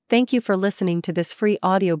Thank you for listening to this free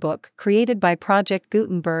audiobook created by Project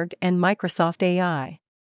Gutenberg and Microsoft AI.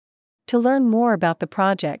 To learn more about the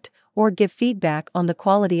project or give feedback on the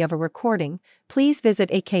quality of a recording, please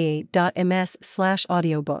visit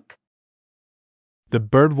aka.ms/audiobook. The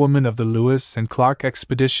Bird Woman of the Lewis and Clark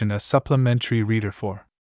Expedition, a supplementary reader for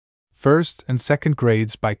first and second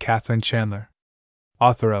grades by Kathleen Chandler,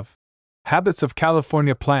 author of Habits of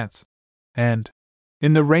California Plants and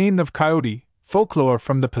In the Reign of Coyote, Folklore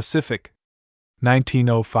from the Pacific,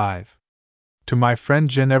 1905. To my friend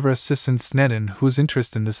Ginevra Sisson Snedden, whose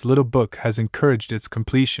interest in this little book has encouraged its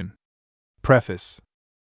completion. Preface.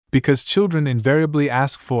 Because children invariably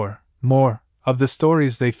ask for more of the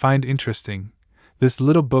stories they find interesting, this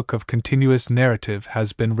little book of continuous narrative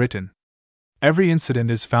has been written. Every incident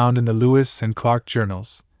is found in the Lewis and Clark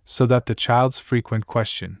journals, so that the child's frequent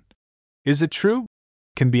question, "Is it true?"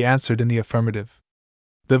 can be answered in the affirmative.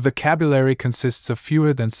 The vocabulary consists of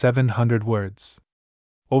fewer than 700 words.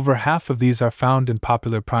 Over half of these are found in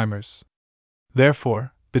popular primers.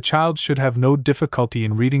 Therefore, the child should have no difficulty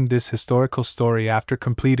in reading this historical story after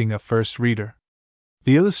completing a first reader.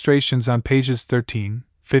 The illustrations on pages 13,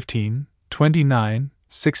 15, 29,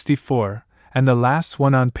 64, and the last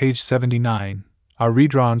one on page 79, are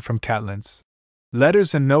redrawn from Catlin's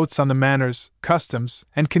Letters and Notes on the Manners, Customs,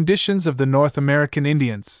 and Conditions of the North American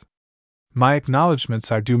Indians. My acknowledgments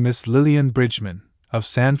are due Miss Lillian Bridgman, of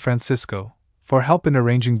San Francisco, for help in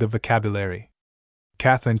arranging the vocabulary.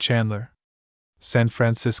 Kathleen Chandler, San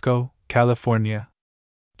Francisco, California,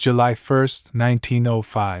 July 1,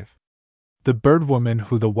 1905. The Bird Woman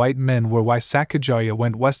who the white men were. Why Sacagawea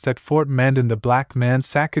went west at Fort Mandan. The black man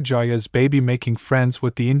Sacagawea's baby making friends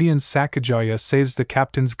with the Indians. Sacagawea saves the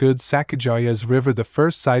captain's goods. Sacagawea's river, the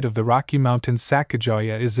first sight of the Rocky Mountains.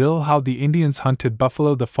 Sacagawea is ill. How the Indians hunted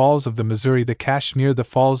buffalo. The falls of the Missouri. The cache near the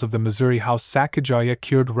falls of the Missouri. How Sacagawea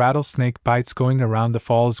cured rattlesnake bites. Going around the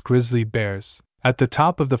falls. Grizzly bears. At the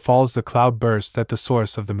top of the falls the cloud burst at the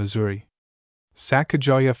source of the Missouri.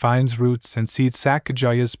 Sacagawea finds roots and seeds.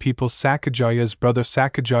 Sacagawea's people. Sacagawea's brother.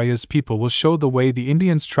 Sacagawea's people will show the way the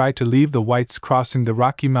Indians try to leave the whites. Crossing the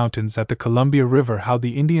Rocky Mountains at the Columbia River. How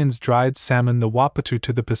the Indians dried salmon. The Wapatu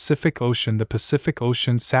to the Pacific Ocean. The Pacific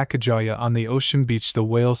Ocean. Sacagawea on the ocean beach. The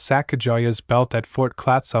whales. Sacagawea's belt at Fort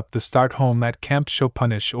Clatsop. The start home at Camp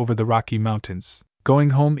Chopunish over the Rocky Mountains.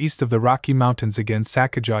 Going home east of the Rocky Mountains again.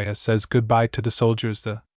 Sacagawea says goodbye to the soldiers.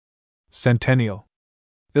 The Centennial.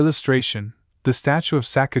 Illustration. The statue of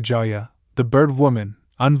Sacagawea, the Bird Woman,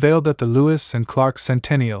 unveiled at the Lewis and Clark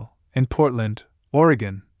Centennial, in Portland,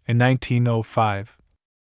 Oregon, in 1905.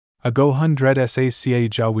 Ago 100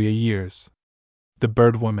 Sacagawea years. The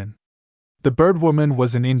Bird Woman. The Bird Woman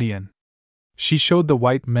was an Indian. She showed the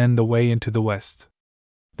white men the way into the West.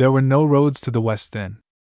 There were no roads to the West then.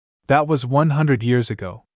 That was 100 years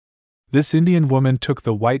ago. This Indian woman took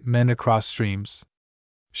the white men across streams.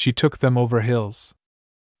 She took them over hills.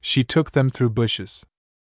 She took them through bushes.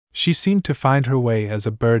 She seemed to find her way as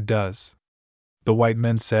a bird does. The white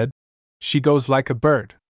men said, "She goes like a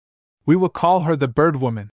bird. We will call her the Bird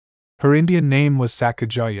Woman." Her Indian name was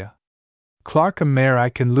Sacagawea. Clark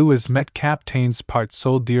American Lewis met Captains part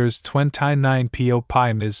soldiers 29 po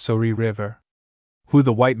pi Missouri River. Who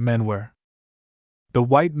the white men were. The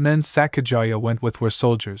white men Sacagawea went with were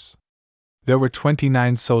soldiers. There were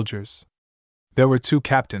 29 soldiers. There were 2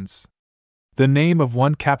 captains. The name of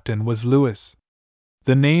one captain was Lewis.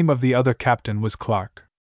 The name of the other captain was Clark.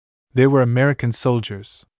 They were American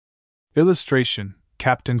soldiers. Illustration,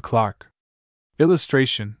 Captain Clark.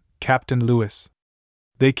 Illustration, Captain Lewis.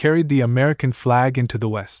 They carried the American flag into the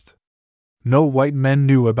West. No white men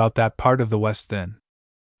knew about that part of the West then.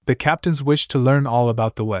 The captains wished to learn all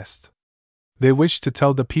about the West. They wished to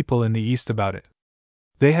tell the people in the East about it.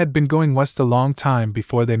 They had been going west a long time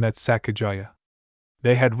before they met Sacagawea.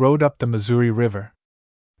 They had rowed up the Missouri River.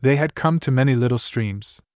 They had come to many little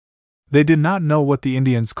streams. They did not know what the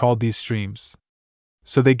Indians called these streams.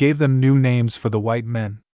 So they gave them new names for the white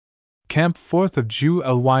men. Camp 4th of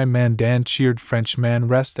July Mandan cheered Frenchman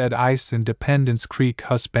rest at ice Independence Creek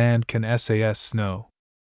husband can SAS snow.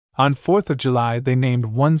 On 4th of July they named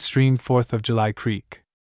one stream 4th of July Creek.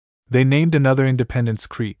 They named another Independence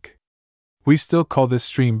Creek. We still call this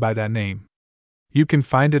stream by that name. You can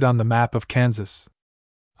find it on the map of Kansas.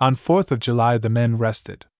 On 4th of July the men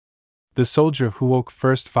rested. The soldier who woke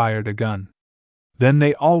first fired a gun. Then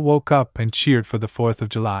they all woke up and cheered for the 4th of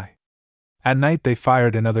July. At night they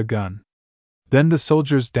fired another gun. Then the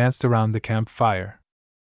soldiers danced around the campfire.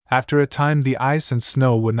 After a time the ice and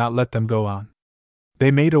snow would not let them go on. They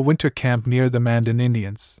made a winter camp near the Mandan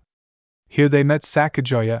Indians. Here they met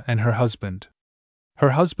Sacagawea and her husband. Her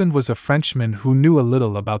husband was a Frenchman who knew a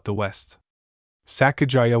little about the West.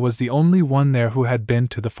 Sacagawea was the only one there who had been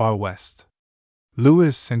to the far West.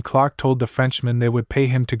 Lewis and Clark told the Frenchman they would pay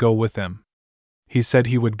him to go with them. He said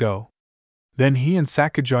he would go. Then he and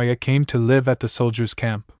Sacagawea came to live at the soldiers'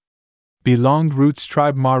 camp. Belonged Roots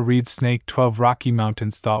tribe Ma Reed Snake 12 Rocky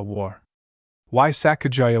Mountains thought war. Why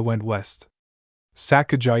Sacagawea went west?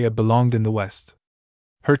 Sacagawea belonged in the west.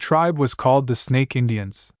 Her tribe was called the Snake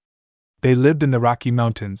Indians. They lived in the Rocky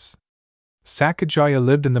Mountains. Sacagawea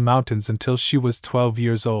lived in the mountains until she was 12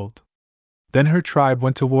 years old. Then her tribe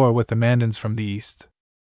went to war with the Mandans from the east.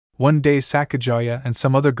 One day Sacagawea and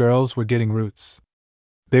some other girls were getting roots.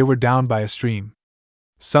 They were down by a stream.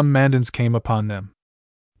 Some Mandans came upon them.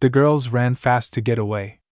 The girls ran fast to get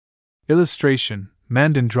away. Illustration: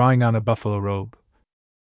 Mandan drawing on a buffalo robe.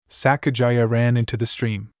 Sacagawea ran into the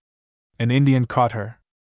stream. An Indian caught her.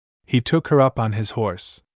 He took her up on his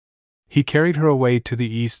horse. He carried her away to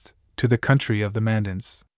the east, to the country of the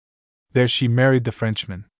Mandans. There she married the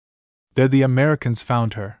Frenchman. There the Americans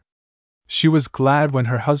found her. She was glad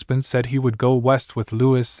when her husband said he would go west with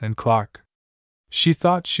Lewis and Clark. She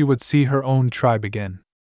thought she would see her own tribe again.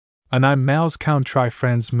 And I'm Mal's count try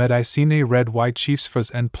friends med I seen red white chiefs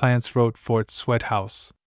furs and plants wrote Fort Sweat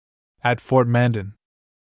House. At Fort Mandan.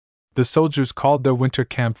 The soldiers called their winter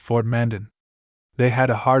camp Fort Mandan. They had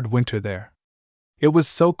a hard winter there. It was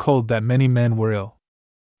so cold that many men were ill.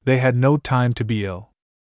 They had no time to be ill.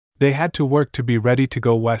 They had to work to be ready to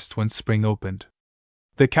go west when spring opened.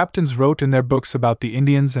 The captains wrote in their books about the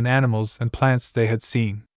Indians and animals and plants they had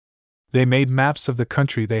seen. They made maps of the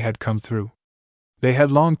country they had come through. They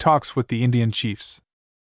had long talks with the Indian chiefs.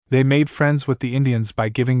 They made friends with the Indians by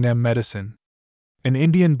giving them medicine. An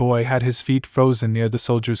Indian boy had his feet frozen near the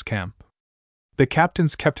soldiers' camp. The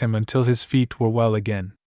captains kept him until his feet were well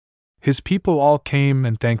again. His people all came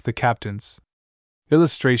and thanked the captains.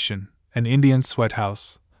 Illustration: An Indian sweat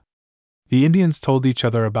house. The Indians told each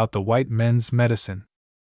other about the white men's medicine.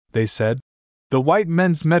 They said, "The white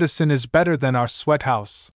men's medicine is better than our sweat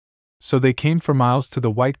house." So they came for miles to the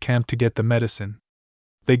white camp to get the medicine.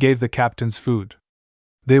 They gave the captains food.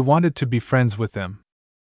 They wanted to be friends with them.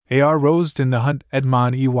 Ar rosed in the hunt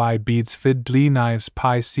Edmond ey beads fid dlee knives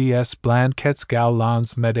pi cs blankets gal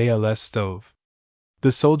lans med als stove.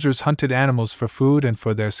 The soldiers hunted animals for food and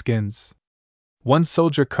for their skins. One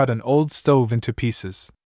soldier cut an old stove into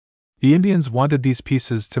pieces. The Indians wanted these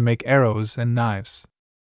pieces to make arrows and knives.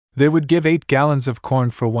 They would give 8 gallons of corn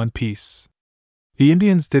for one piece. The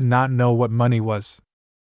Indians did not know what money was.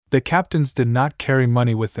 The captains did not carry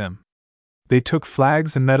money with them. They took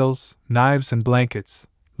flags and medals, knives and blankets,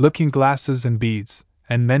 looking glasses and beads,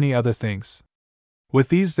 and many other things. With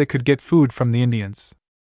these they could get food from the Indians.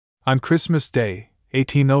 On Christmas Day,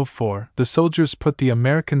 1804, the soldiers put the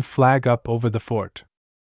American flag up over the fort.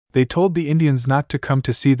 They told the Indians not to come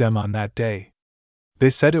to see them on that day. They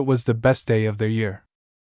said it was the best day of their year.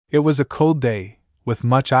 It was a cold day, with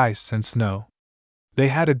much ice and snow. They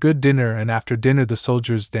had a good dinner, and after dinner the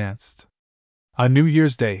soldiers danced. On New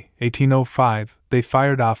Year's Day, 1805, they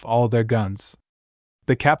fired off all their guns.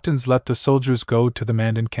 The captains let the soldiers go to the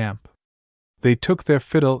Mandan camp. They took their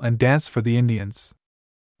fiddle and danced for the Indians.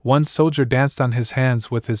 One soldier danced on his hands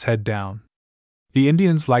with his head down. The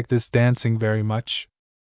Indians liked this dancing very much.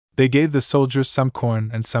 They gave the soldiers some corn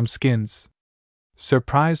and some skins.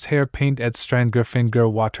 Surprised hair paint Ed Stranger finger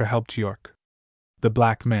water helped York, the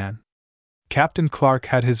black man. Captain Clark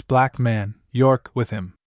had his black man, York, with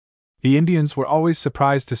him. The Indians were always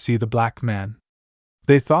surprised to see the black man.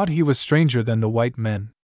 They thought he was stranger than the white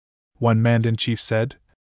men. One Mandan chief said,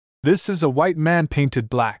 "This is a white man painted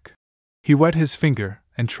black." He wet his finger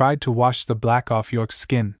and tried to wash the black off York's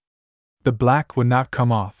skin. The black would not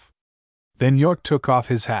come off. Then York took off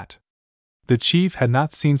his hat. The chief had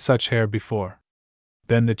not seen such hair before.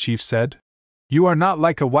 Then the chief said, "You are not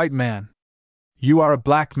like a white man. You are a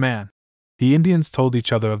black man." The Indians told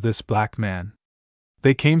each other of this black man.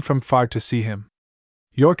 They came from far to see him.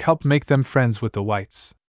 York helped make them friends with the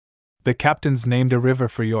whites. The captains named a river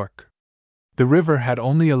for York. The river had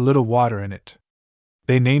only a little water in it.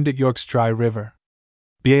 They named it York's Dry River.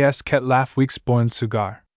 Bas Ket Laugh Weeks Born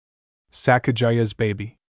Sugar. Sacagawea's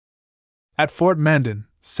baby. At Fort Mandan,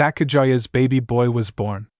 Sacagawea's baby boy was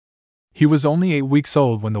born. He was only 8 weeks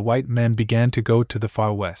old when the white men began to go to the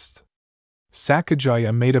far west.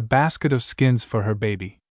 Sacagawea made a basket of skins for her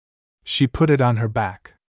baby. She put it on her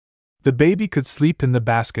back. The baby could sleep in the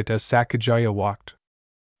basket as Sacagawea walked.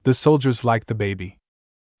 The soldiers liked the baby.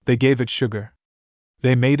 They gave it sugar.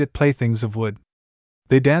 They made it playthings of wood.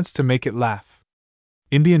 They danced to make it laugh.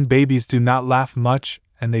 Indian babies do not laugh much,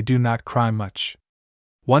 and they do not cry much.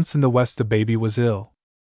 Once in the West the baby was ill.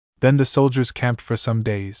 Then the soldiers camped for some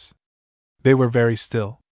days. They were very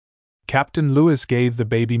still. Captain Lewis gave the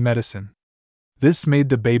baby medicine. This made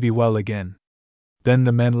the baby well again. Then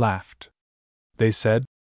the men laughed. They said,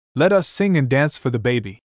 "Let us sing and dance for the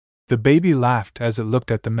baby." The baby laughed as it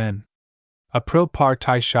looked at the men. April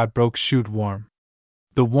party shot broke shoot warm.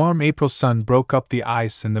 The warm April sun broke up the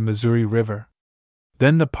ice in the Missouri River.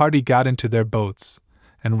 Then the party got into their boats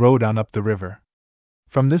and rowed on up the river.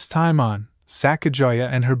 From this time on, Sacagawea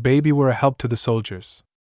and her baby were a help to the soldiers.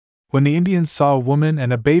 When the Indians saw a woman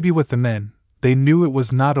and a baby with the men, they knew it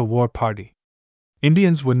was not a war party.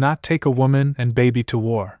 Indians would not take a woman and baby to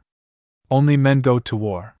war. Only men go to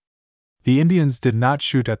war. The Indians did not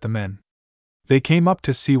shoot at the men. They came up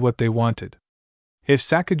to see what they wanted. If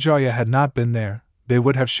Sacagawea had not been there, they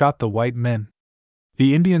would have shot the white men.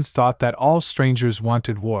 The Indians thought that all strangers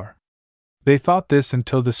wanted war. They thought this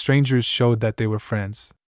until the strangers showed that they were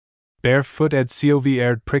friends. Barefoot ed cov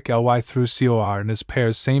erd prick ly through cor and his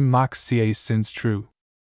pairs same mock ca sins true.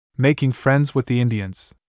 Making friends with the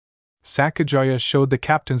Indians. Sacagawea showed the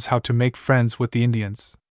captains how to make friends with the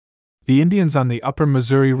Indians. The Indians on the upper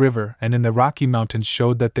Missouri River and in the Rocky Mountains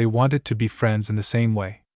showed that they wanted to be friends in the same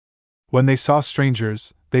way. When they saw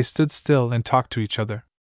strangers, they stood still and talked to each other.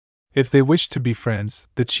 If they wished to be friends,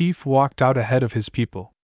 the chief walked out ahead of his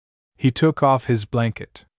people. He took off his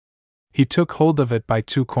blanket. He took hold of it by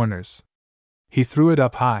two corners. He threw it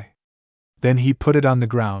up high. Then he put it on the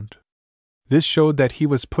ground. This showed that he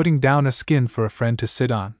was putting down a skin for a friend to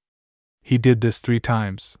sit on. He did this 3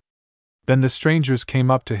 times. Then the strangers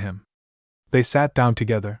came up to him. They sat down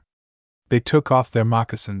together. They took off their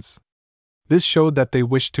moccasins. This showed that they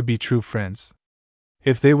wished to be true friends.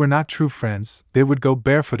 If they were not true friends, they would go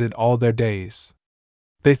barefooted all their days.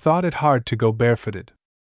 They thought it hard to go barefooted.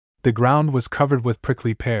 The ground was covered with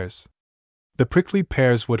prickly pears. The prickly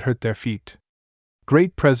pears would hurt their feet.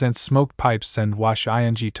 Great presents smoked pipes and wash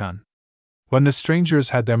ing ton. When the strangers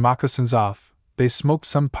had their moccasins off, they smoked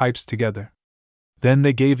some pipes together. Then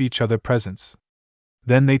they gave each other presents.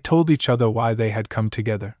 Then they told each other why they had come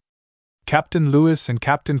together. Captain Lewis and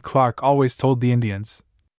Captain Clark always told the Indians,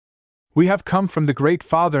 "We have come from the Great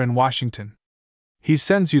Father in Washington. He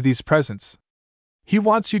sends you these presents. He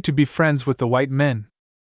wants you to be friends with the white men.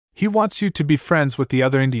 He wants you to be friends with the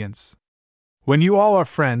other Indians. When you all are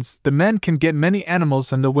friends, the men can get many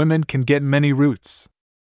animals and the women can get many roots.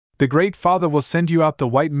 The Great Father will send you out the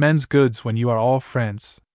white men's goods when you are all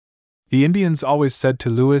friends." The Indians always said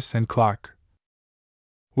to Lewis and Clark,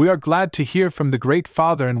 "We are glad to hear from the Great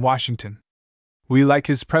Father in Washington. We like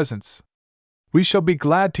his presents. We shall be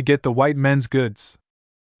glad to get the white men's goods.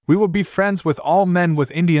 We will be friends with all men,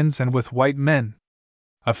 with Indians and with white men."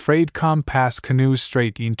 Afraid come past canoe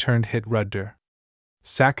straight in turned hit rudder.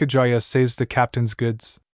 Sacagawea saves the captain's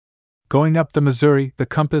goods. Going up the Missouri, the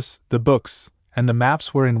compass, the books, and the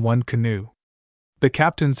maps were in one canoe. The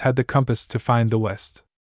captains had the compass to find the west.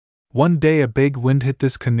 One day a big wind hit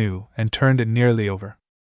this canoe and turned it nearly over.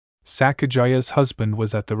 Sacagawea's husband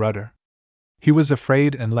was at the rudder. He was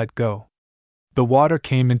afraid and let go. The water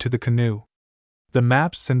came into the canoe. The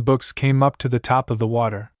maps and books came up to the top of the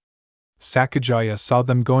water. Sacagawea saw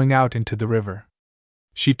them going out into the river.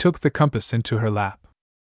 She took the compass into her lap.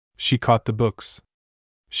 She caught the books.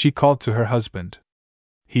 She called to her husband.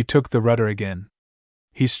 He took the rudder again.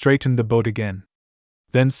 He straightened the boat again.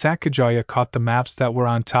 Then Sacagawea caught the maps that were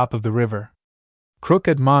on top of the river.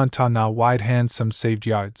 Crooked Montana wide hand some saved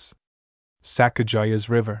yards. Sacagawea's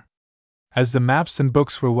river. As the maps and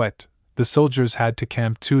books were wet, the soldiers had to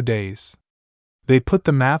camp 2 days. They put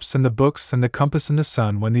the maps and the books and the compass in the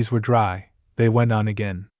sun. When these were dry, they went on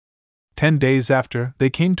again. 10 days after, they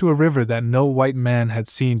came to a river that no white man had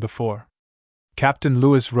seen before. Captain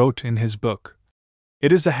Lewis wrote in his book,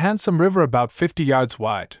 "It is a handsome river about 50 yards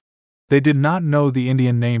wide." They did not know the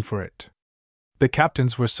Indian name for it. The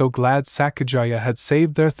captains were so glad Sacagawea had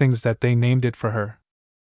saved their things that they named it for her.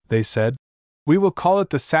 They said, "We will call it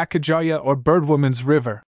the Sacagawea or Birdwoman's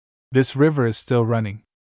River." This river is still running.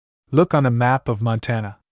 Look on a map of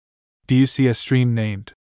Montana. Do you see a stream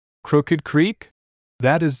named Crooked Creek?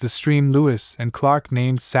 That is the stream Lewis and Clark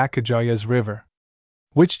named Sacagawea's River.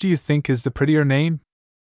 Which do you think is the prettier name?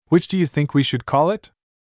 Which do you think we should call it?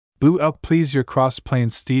 Blue Elk please your Cross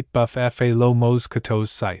Plains steep buff fa low Mose Coteau's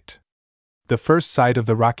site. The first sight of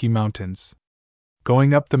the Rocky Mountains.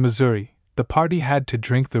 Going up the Missouri, the party had to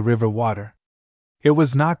drink the river water. It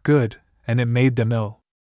was not good, and it made them ill.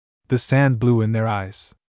 The sand blew in their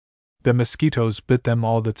eyes. The mosquitoes bit them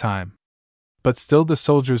all the time. But still the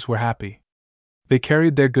soldiers were happy. They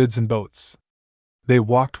carried their goods in boats. They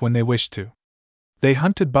walked when they wished to. They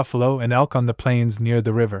hunted buffalo and elk on the plains near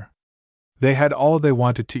the river. They had all they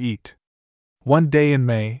wanted to eat. One day in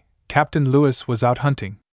May, Captain Lewis was out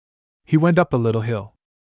hunting. He went up a little hill.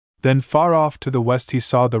 Then far off to the west he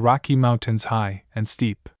saw the Rocky Mountains high and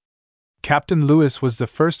steep. Captain Lewis was the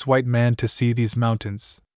first white man to see these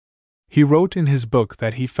mountains. He wrote in his book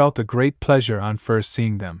that he felt a great pleasure on first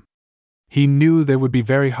seeing them. He knew they would be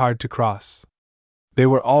very hard to cross. They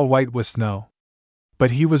were all white with snow.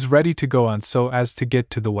 But he was ready to go on so as to get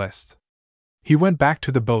to the west. He went back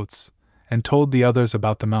to the boats and told the others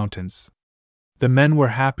about the mountains. The men were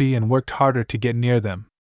happy and worked harder to get near them.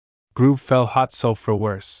 Groove fell hot sulfur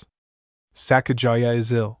worse. Sacagawea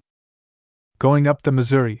is ill. Going up the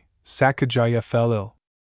Missouri, Sacagawea fell ill.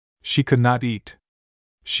 She could not eat.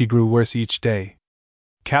 She grew worse each day.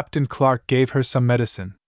 Captain Clark gave her some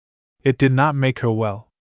medicine. It did not make her well.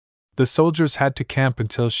 The soldiers had to camp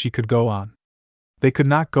until she could go on. They could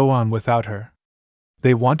not go on without her.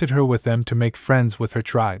 They wanted her with them to make friends with her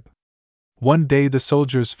tribe. One day the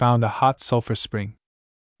soldiers found a hot sulfur spring.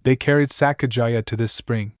 They carried Sacagawea to this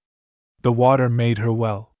spring. The water made her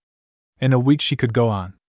well. In a week she could go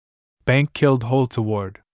on. Bank killed Holt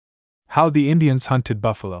Award. How the Indians hunted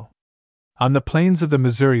buffalo. On the plains of the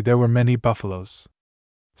Missouri there were many buffaloes.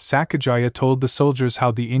 Sacagawea told the soldiers how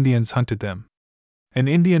the Indians hunted them. An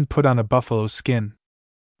Indian put on a buffalo's skin.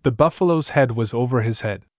 The buffalo's head was over his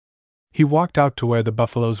head. He walked out to where the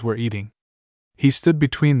buffaloes were eating. He stood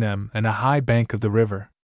between them and a high bank of the river.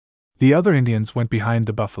 The other Indians went behind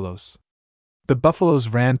the buffaloes. The buffaloes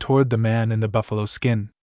ran toward the man in the buffalo skin.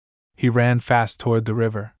 He ran fast toward the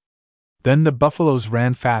river. Then the buffaloes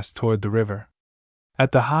ran fast toward the river.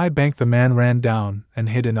 At the high bank the man ran down and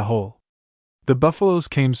hid in a hole. The buffaloes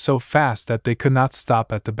came so fast that they could not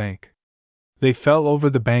stop at the bank. They fell over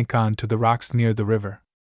the bank on to the rocks near the river.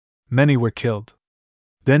 Many were killed.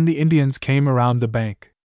 Then the Indians came around the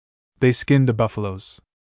bank. They skinned the buffaloes.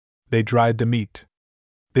 They dried the meat.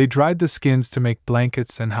 They dried the skins to make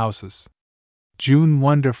blankets and houses. June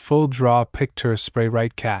wonderful draw picture spray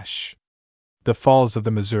right cash. The Falls of the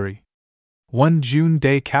Missouri. One June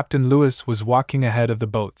day Captain Lewis was walking ahead of the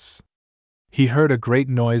boats. He heard a great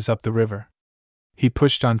noise up the river. He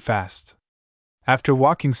pushed on fast. After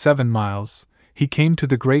walking 7 miles, he came to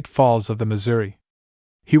the Great Falls of the Missouri.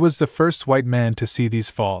 He was the first white man to see these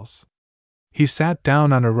falls. He sat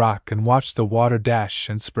down on a rock and watched the water dash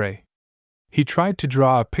and spray. He tried to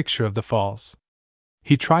draw a picture of the falls.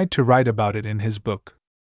 He tried to write about it in his book.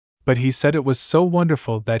 But he said it was so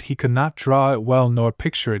wonderful that he could not draw it well nor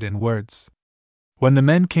picture it in words. When the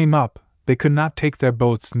men came up, they could not take their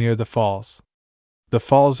boats near the falls. The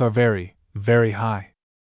falls are very, very high.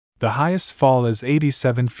 The highest fall is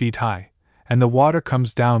 87 feet high, and the water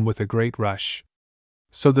comes down with a great rush.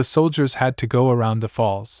 So the soldiers had to go around the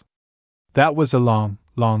falls. That was a long,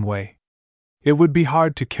 long way. It would be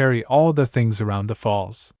hard to carry all the things around the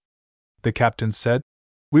falls. The captain said,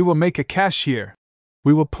 "We will make a cache here.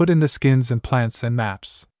 We will put in the skins and plants and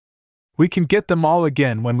maps. We can get them all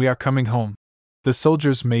again when we are coming home." The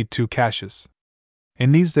soldiers made 2 caches.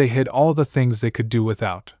 In these they hid all the things they could do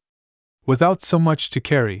without. Without so much to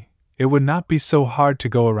carry, it would not be so hard to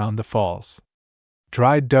go around the falls.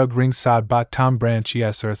 Dried dug ring sod bottom branch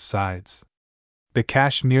es earth sides. The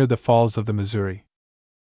cache near the Falls of the Missouri.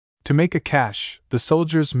 To make a cache, the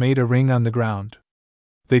soldiers made a ring on the ground.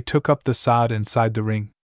 They took up the sod inside the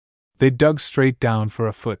ring. They dug straight down for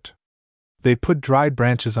a foot. They put dried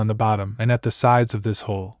branches on the bottom and at the sides of this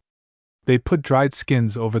hole. They put dried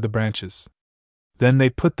skins over the branches. Then they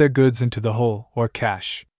put their goods into the hole, or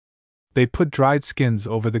cache. They put dried skins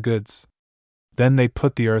over the goods. Then they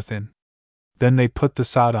put the earth in. Then they put the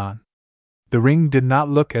sod on. The ring did not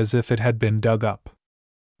look as if it had been dug up.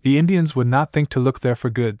 The Indians would not think to look there for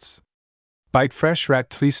goods. Bite fresh rat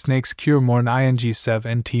tlee snakes cure morn ing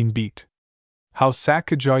 17 beat. How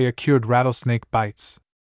Sacagawea cured rattlesnake bites.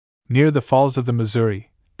 Near the Falls of the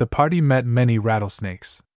Missouri, the party met many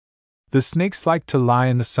rattlesnakes. The snakes liked to lie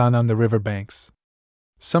in the sun on the river banks.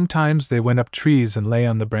 Sometimes they went up trees and lay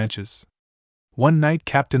on the branches. One night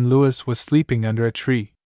Captain Lewis was sleeping under a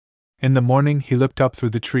tree. In the morning he looked up through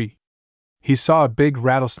the tree. He saw a big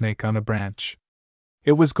rattlesnake on a branch.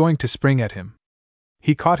 It was going to spring at him.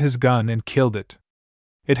 He caught his gun and killed it.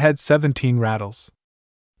 It had 17 rattles.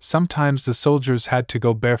 Sometimes the soldiers had to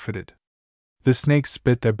go barefooted. The snakes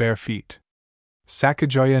bit their bare feet.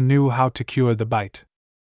 Sacagawea knew how to cure the bite.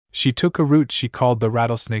 She took a root she called the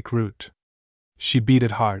rattlesnake root. She beat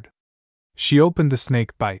it hard. She opened the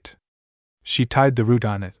snake bite. She tied the root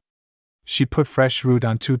on it. She put fresh root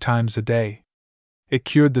on 2 times a day. It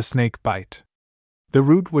cured the snake bite. The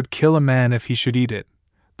root would kill a man if he should eat it,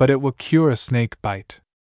 but it will cure a snake bite.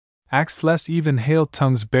 Axe less even hail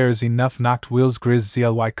tongues bears enough knocked wheels grizz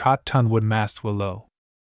zly caught ton wood mast willow.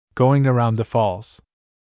 Going around the falls.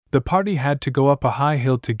 The party had to go up a high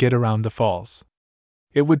hill to get around the falls.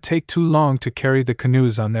 It would take too long to carry the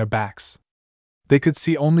canoes on their backs. They could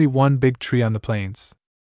see only one big tree on the plains.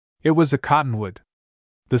 It was a cottonwood.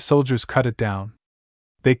 The soldiers cut it down.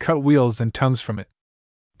 They cut wheels and tongues from it.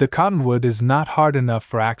 The cottonwood is not hard enough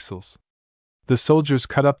for axles. The soldiers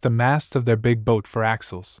cut up the mast of their big boat for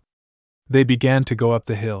axles. They began to go up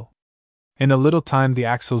the hill. In a little time the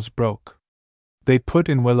axles broke. They put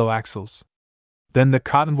in willow axles. Then the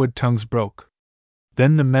cottonwood tongues broke.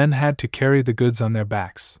 Then the men had to carry the goods on their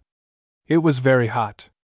backs. It was very hot.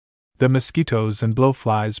 The mosquitoes and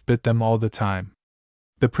blowflies bit them all the time.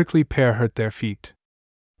 The prickly pear hurt their feet.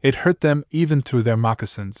 It hurt them even through their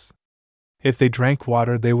moccasins. If they drank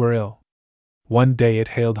water, they were ill. One day it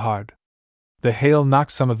hailed hard. The hail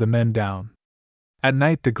knocked some of the men down. At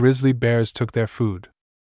night the grizzly bears took their food.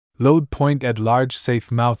 Load point at large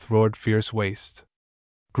safe mouth roared fierce waste.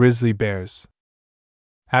 Grizzly bears.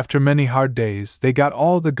 After many hard days, they got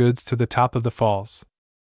all the goods to the top of the falls.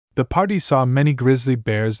 The party saw many grizzly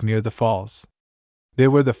bears near the falls. They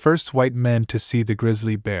were the first white men to see the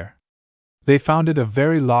grizzly bear. They found it a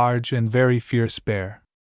very large and very fierce bear.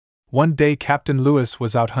 One day Captain Lewis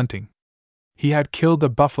was out hunting. He had killed a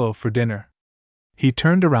buffalo for dinner. He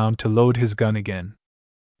turned around to load his gun again.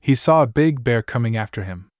 He saw a big bear coming after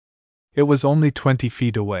him. It was only 20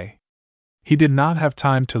 feet away. He did not have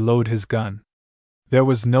time to load his gun. There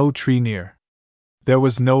was no tree near. There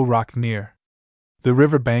was no rock near. The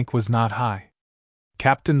river bank was not high.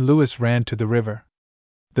 Captain Lewis ran to the river.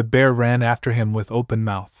 The bear ran after him with open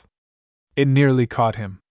mouth. It nearly caught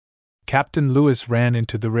him. Captain Lewis ran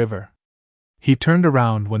into the river. He turned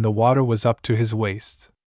around when the water was up to his waist.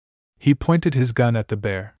 He pointed his gun at the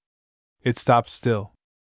bear. It stopped still.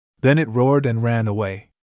 Then it roared and ran away.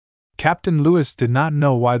 Captain Lewis did not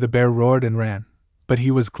know why the bear roared and ran, but he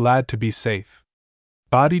was glad to be safe.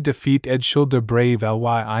 Body defeat edge shoulder brave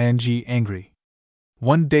lying angry.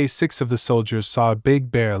 One day 6 of the soldiers saw a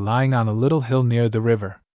big bear lying on a little hill near the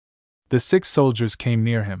river. The 6 soldiers came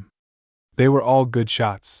near him. They were all good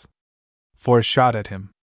shots. 4 shot at him.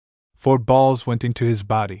 4 balls went into his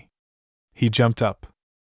body. He jumped up.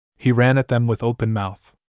 He ran at them with open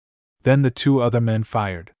mouth. Then the 2 other men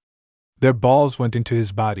fired. Their balls went into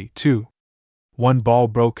his body, too. 1 ball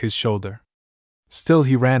broke his shoulder. Still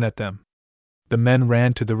he ran at them. The men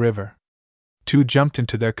ran to the river. 2 jumped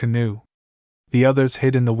into their canoe. The others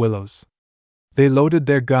hid in the willows. They loaded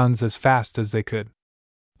their guns as fast as they could.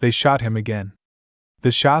 They shot him again.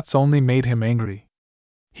 The shots only made him angry.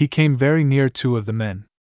 He came very near 2 of the men.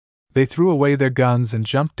 They threw away their guns and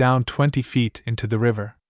jumped down 20 feet into the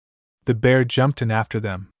river. The bear jumped in after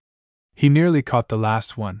them. He nearly caught the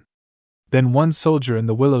last one. Then 1 soldier in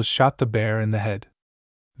the willows shot the bear in the head.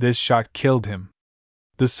 This shot killed him.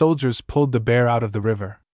 The soldiers pulled the bear out of the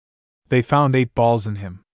river. They found 8 balls in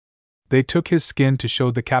him. They took his skin to show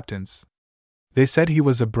the captains. They said he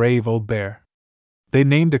was a brave old bear. They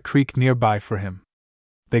named a creek nearby for him.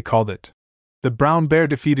 They called it the Brown Bear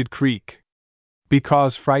Defeated Creek,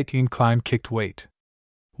 because fright and climb kicked weight.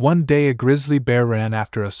 One day a grizzly bear ran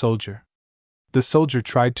after a soldier. The soldier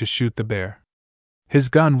tried to shoot the bear. His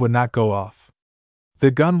gun would not go off.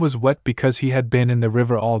 The gun was wet because he had been in the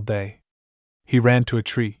river all day. He ran to a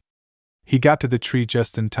tree. He got to the tree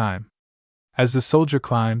just in time. As the soldier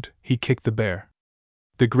climbed, he kicked the bear.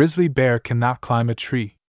 The grizzly bear cannot climb a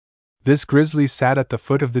tree. This grizzly sat at the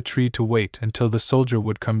foot of the tree to wait until the soldier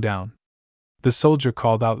would come down. The soldier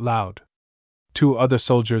called out loud. 2 other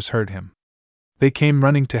soldiers heard him. They came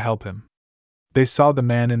running to help him. They saw the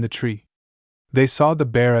man in the tree. They saw the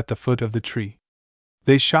bear at the foot of the tree.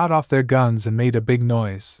 They shot off their guns and made a big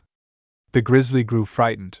noise. The grizzly grew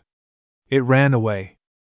frightened. It ran away.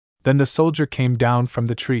 Then the soldier came down from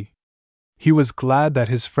the tree. He was glad that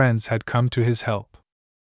his friends had come to his help.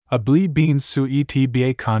 A blee beans su et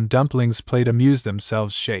bacon dumplings plate amused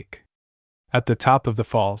themselves shake. At the top of the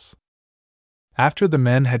falls. After the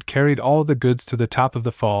men had carried all the goods to the top of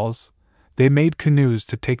the falls, they made canoes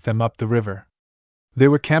to take them up the river. They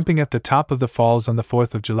were camping at the top of the falls on the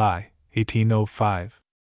 4th of July, 1805.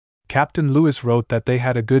 Captain Lewis wrote that they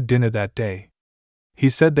had a good dinner that day. He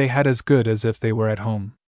said they had as good as if they were at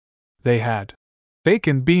home. They had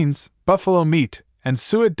bacon, beans, buffalo meat, and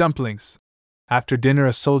suet dumplings. After dinner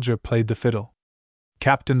a soldier played the fiddle.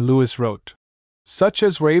 Captain Lewis wrote, "Such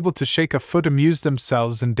as were able to shake a foot amused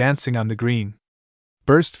themselves in dancing on the green."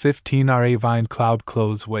 Burst 15 ra vine cloud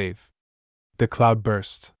clothes wave. The cloud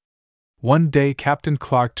burst. One day Captain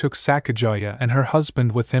Clark took Sacagawea and her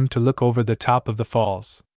husband with him to look over the top of the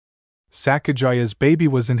falls. Sacagaya's baby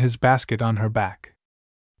was in his basket on her back.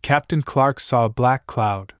 Captain Clark saw a black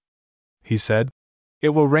cloud. He said, "It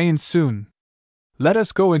will rain soon. Let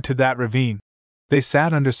us go into that ravine." They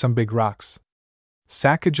sat under some big rocks.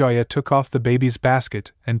 Sacagawea took off the baby's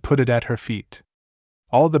basket and put it at her feet.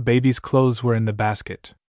 All the baby's clothes were in the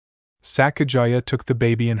basket. Sacagawea took the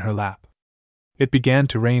baby in her lap. It began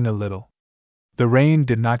to rain a little. The rain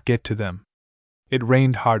did not get to them. It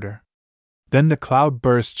rained harder. Then the cloud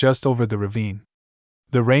burst just over the ravine.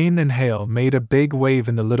 The rain and hail made a big wave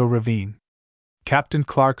in the little ravine. Captain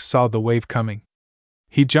Clark saw the wave coming.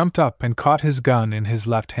 He jumped up and caught his gun in his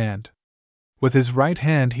left hand. With his right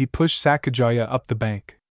hand he pushed Sacagawea up the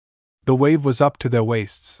bank. The wave was up to their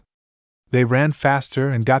waists. They ran faster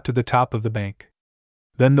and got to the top of the bank.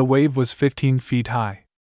 Then the wave was 15 feet high.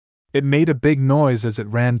 It made a big noise as it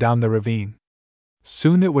ran down the ravine.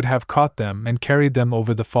 Soon it would have caught them and carried them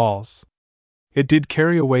over the falls. It did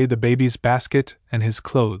carry away the baby's basket and his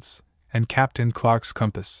clothes, and Captain Clark's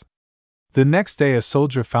compass. The next day a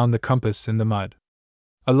soldier found the compass in the mud.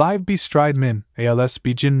 Alive bestride min, als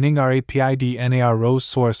begin ning rapid nar rose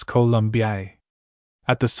source Columbia.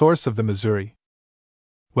 At the source of the Missouri.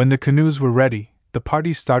 When the canoes were ready, the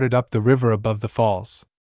party started up the river above the falls.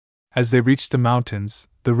 As they reached the mountains,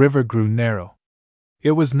 the river grew narrow.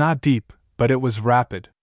 It was not deep, but it was rapid.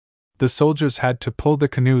 The soldiers had to pull the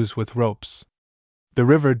canoes with ropes. The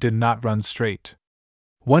river did not run straight.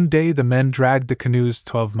 One day the men dragged the canoes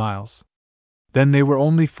 12 miles. Then they were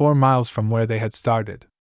only 4 miles from where they had started.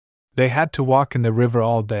 They had to walk in the river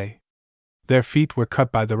all day. Their feet were cut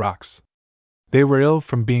by the rocks. They were ill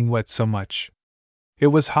from being wet so much. It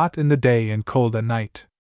was hot in the day and cold at night.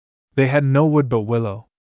 They had no wood but willow.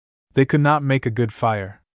 They could not make a good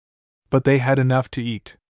fire. But they had enough to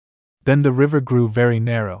eat. Then the river grew very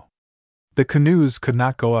narrow. The canoes could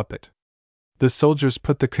not go up it. The soldiers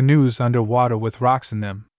put the canoes under water with rocks in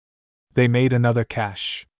them. They made another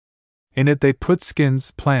cache. In it they put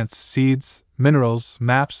skins, plants, seeds, minerals,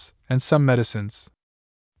 maps, and some medicines.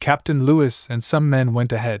 Captain Lewis and some men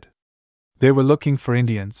went ahead. They were looking for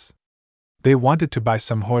Indians. They wanted to buy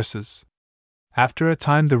some horses. After a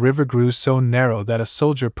time the river grew so narrow that a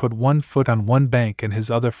soldier put one foot on one bank and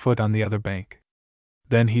his other foot on the other bank.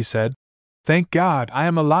 Then he said, "Thank God, I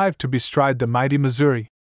am alive to bestride the mighty Missouri."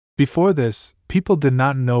 Before this, people did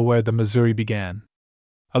not know where the Missouri began.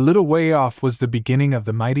 A little way off was the beginning of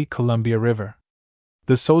the mighty Columbia River.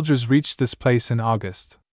 The soldiers reached this place in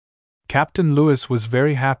August. Captain Lewis was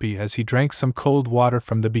very happy as he drank some cold water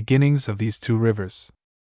from the beginnings of these two rivers.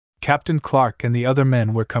 Captain Clark and the other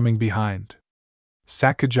men were coming behind.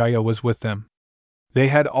 Sacagawea was with them. They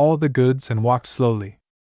had all the goods and walked slowly.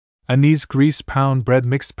 Anise grease pound bread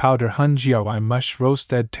mixed powder hunjiawai mush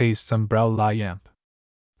roasted taste some brel la yamp.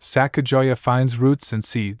 Sacagawea finds roots and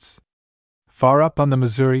seeds. Far up on the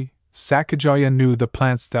Missouri, Sacagawea knew the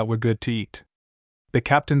plants that were good to eat. The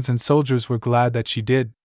captains and soldiers were glad that she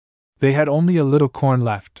did. They had only a little corn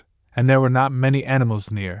left, and there were not many animals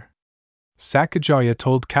near. Sacagawea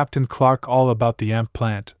told Captain Clark all about the yamp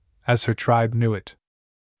plant, as her tribe knew it.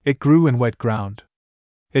 It grew in wet ground.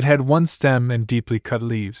 It had one stem and deeply cut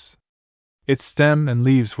leaves. Its stem and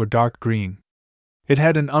leaves were dark green. It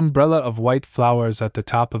had an umbrella of white flowers at the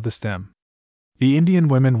top of the stem. The Indian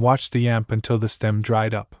women watched the yamp until the stem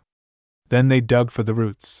dried up. Then they dug for the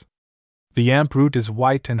roots. The yamp root is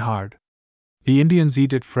white and hard. The Indians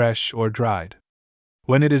eat it fresh or dried.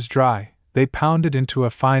 When it is dry, they pound it into a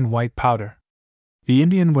fine white powder. The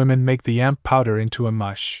Indian women make the yamp powder into a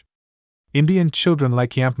mush. Indian children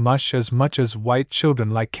like yamp mush as much as white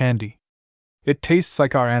children like candy. It tastes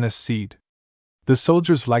like our anise seed. The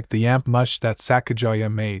soldiers liked the yamp mush that Sacagawea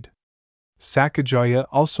made. Sacagawea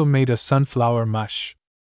also made a sunflower mush.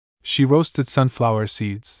 She roasted sunflower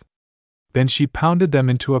seeds. Then she pounded them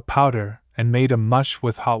into a powder and made a mush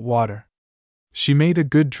with hot water. She made a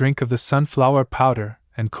good drink of the sunflower powder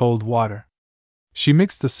and cold water. She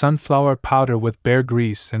mixed the sunflower powder with bear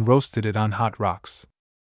grease and roasted it on hot rocks.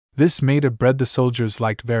 This made a bread the soldiers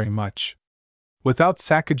liked very much. Without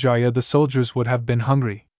Sacagawea the soldiers would have been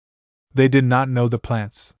hungry. They did not know the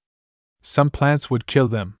plants. Some plants would kill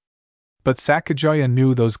them. But Sacagawea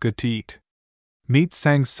knew those good to eat. Meat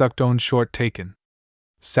sang sucked on short taken.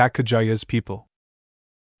 Sacagawea's people.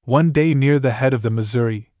 One day near the head of the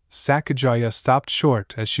Missouri, Sacagawea stopped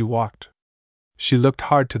short as she walked. She looked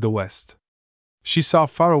hard to the west. She saw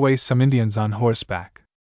far away some Indians on horseback.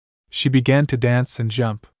 She began to dance and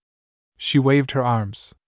jump. She waved her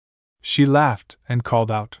arms. She laughed and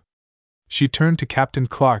called out. She turned to Captain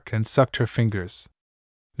Clark and sucked her fingers.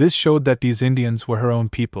 This showed that these Indians were her own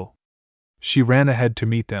people. She ran ahead to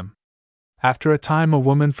meet them. After a time, a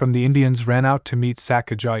woman from the Indians ran out to meet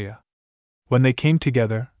Sacagawea. When they came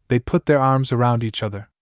together, they put their arms around each other.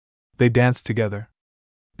 They danced together.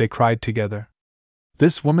 They cried together.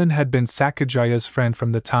 This woman had been Sacagawea's friend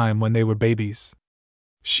from the time when they were babies.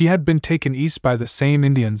 She had been taken east by the same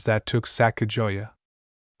Indians that took Sacagawea.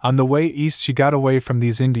 On the way east, she got away from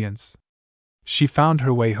these Indians. She found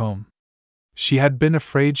her way home. She had been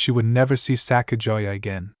afraid she would never see Sacagawea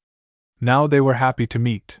again. Now they were happy to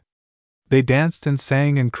meet. They danced and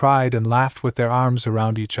sang and cried and laughed with their arms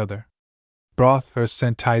around each other. Broth or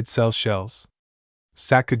scented shells.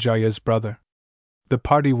 Sacagawea's brother. The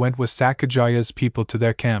party went with Sacagawea's people to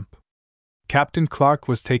their camp. Captain Clark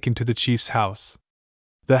was taken to the chief's house.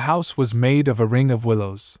 The house was made of a ring of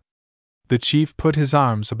willows. The chief put his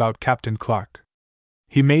arms about Captain Clark.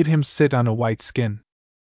 He made him sit on a white skin.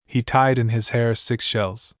 He tied in his hair 6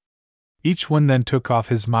 shells. Each one then took off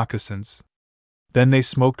his moccasins. Then they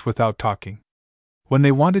smoked without talking. When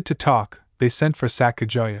they wanted to talk, they sent for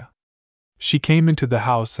Sacagawea. She came into the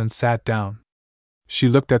house and sat down. She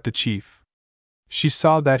looked at the chief. She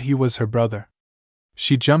saw that he was her brother.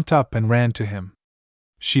 She jumped up and ran to him.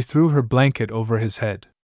 She threw her blanket over his head.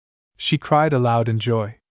 She cried aloud in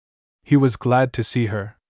joy. He was glad to see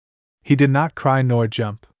her. He did not cry nor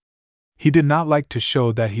jump. He did not like to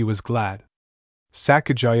show that he was glad.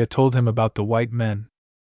 Sacagawea told him about the white men.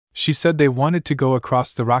 She said they wanted to go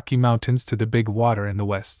across the Rocky Mountains to the big water in the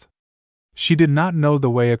west. She did not know the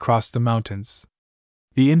way across the mountains.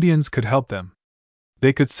 The Indians could help them.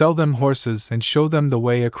 They could sell them horses and show them the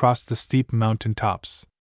way across the steep mountain tops.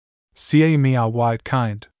 See me a white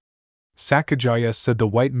kind. Sacagawea said the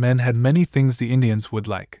white men had many things the Indians would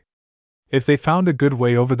like. If they found a good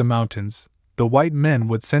way over the mountains, the white men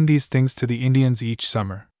would send these things to the Indians each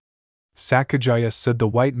summer. Sacagawea said the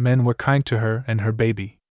white men were kind to her and her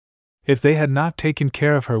baby. If they had not taken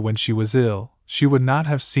care of her when she was ill, she would not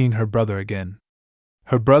have seen her brother again.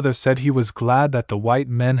 Her brother said he was glad that the white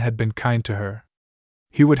men had been kind to her.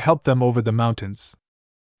 He would help them over the mountains.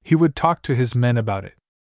 He would talk to his men about it.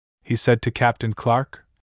 He said to Captain Clark,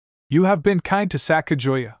 "You have been kind to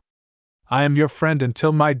Sacagawea. I am your friend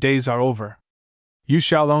until my days are over. You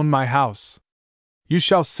shall own my house. You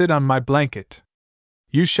shall sit on my blanket.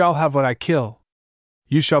 You shall have what I kill.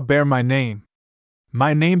 You shall bear my name.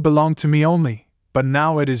 My name belonged to me only, but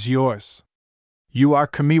now it is yours. You are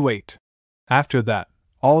Kamiwait." After that,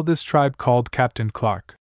 all this tribe called Captain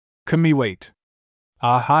Clark Kamiwait.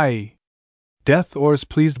 Ahai! Death ors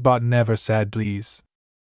pleased but never sad please.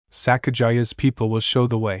 Sacagawea's people will show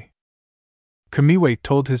the way. Kamiwait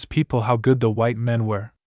told his people how good the white men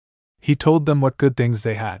were. He told them what good things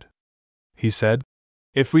they had. He said,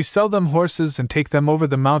 "If we sell them horses and take them over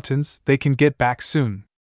the mountains, they can get back soon.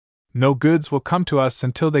 No goods will come to us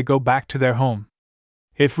until they go back to their home.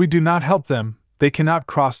 If we do not help them, they cannot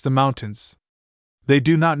cross the mountains. They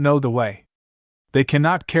do not know the way. They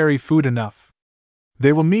cannot carry food enough.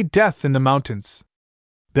 They will meet death in the mountains.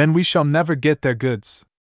 Then we shall never get their goods.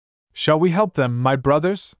 Shall we help them, my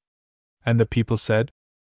brothers?" And the people said,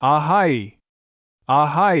 "Ahai!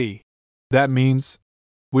 Ahai!" That means,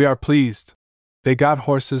 "We are pleased." They got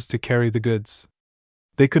horses to carry the goods.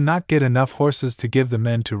 They could not get enough horses to give the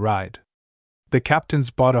men to ride. The captains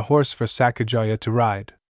bought a horse for Sacagawea to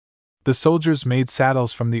ride. The soldiers made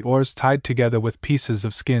saddles from the oars tied together with pieces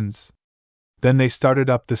of skins. Then they started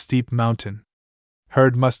up the steep mountain.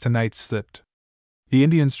 Herd Mustanites slipped. The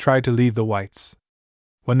Indians tried to leave the whites.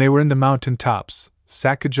 When they were in the mountain tops,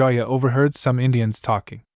 Sacagawea overheard some Indians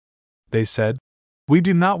talking. They said, "We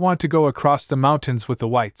do not want to go across the mountains with the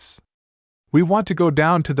whites. We want to go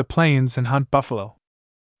down to the plains and hunt buffalo.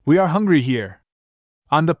 We are hungry here.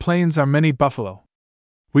 On the plains are many buffalo.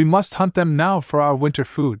 We must hunt them now for our winter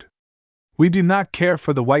food. We do not care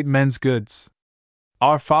for the white men's goods.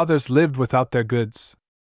 Our fathers lived without their goods.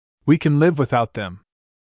 We can live without them.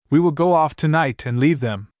 We will go off tonight and leave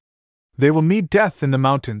them. They will meet death in the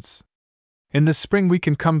mountains. In the spring we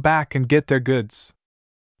can come back and get their goods."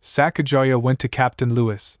 Sacagawea went to Captain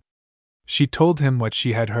Lewis. She told him what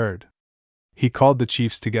she had heard. He called the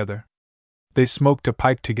chiefs together. They smoked a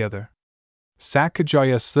pipe together.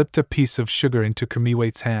 Sacagawea slipped a piece of sugar into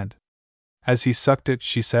Kamiwait's hand. As he sucked it,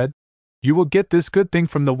 she said, "You will get this good thing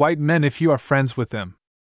from the white men if you are friends with them.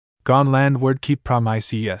 Gone landward keep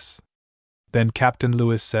promise yes." Then Captain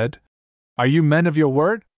Lewis said, "Are you men of your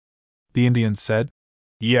word?" The Indians said,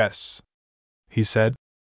 "Yes." He said,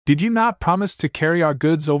 "Did you not promise to carry our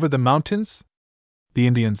goods over the mountains?" The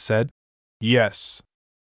Indians said, "Yes."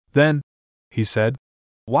 "Then," he said,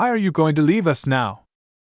 "why are you going to leave us now?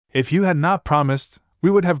 If you had not promised,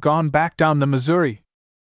 we would have gone back down the Missouri.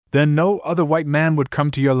 Then no other white man would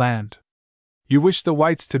come to your land. You wish the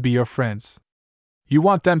whites to be your friends. You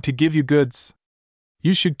want them to give you goods.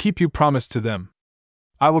 You should keep your promise to them.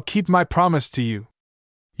 I will keep my promise to you.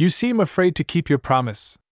 You seem afraid to keep your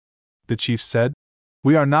promise. The chief said,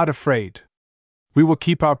 We are not afraid. We will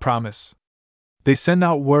keep our promise. They sent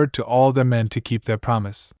out word to all their men to keep their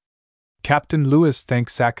promise. Captain Lewis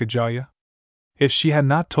thanked Sacagawea. If she had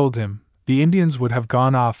not told him, the Indians would have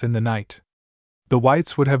gone off in the night. The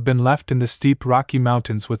whites would have been left in the steep Rocky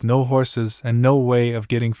Mountains with no horses and no way of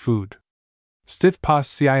getting food. Stiff Pas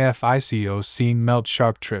Cifico scene melt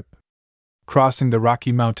sharp trip. Crossing the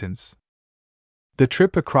Rocky Mountains. The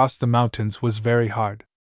trip across the mountains was very hard.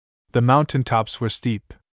 The mountain tops were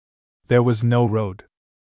steep. There was no road.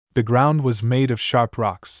 The ground was made of sharp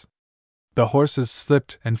rocks. The horses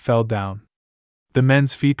slipped and fell down. The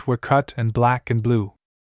men's feet were cut and black and blue.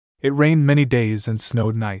 It rained many days and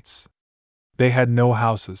snowed nights. They had no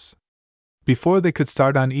houses. Before they could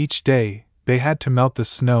start on each day, they had to melt the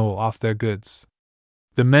snow off their goods.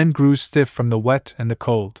 The men grew stiff from the wet and the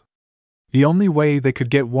cold. The only way they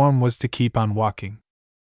could get warm was to keep on walking.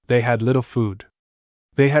 They had little food.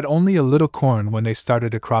 They had only a little corn when they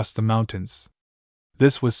started across the mountains.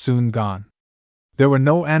 This was soon gone. There were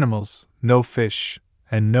no animals, no fish,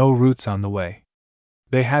 and no roots on the way.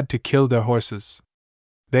 They had to kill their horses.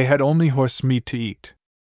 They had only horse meat to eat.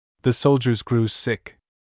 The soldiers grew sick.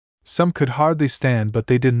 Some could hardly stand, but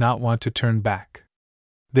they did not want to turn back.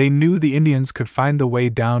 They knew the Indians could find the way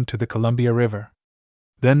down to the Columbia River.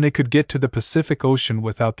 Then they could get to the Pacific Ocean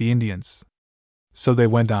without the Indians. So they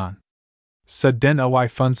went on. Sudden away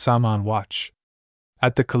fun some on watch.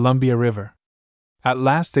 At the Columbia River. At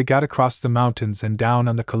last they got across the mountains and down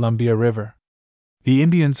on the Columbia River. The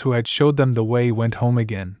Indians who had showed them the way went home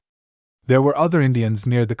again. There were other Indians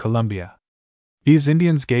near the Columbia. These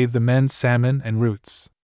Indians gave the men salmon and roots.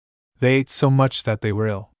 They ate so much that they were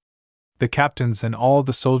ill. The captains and all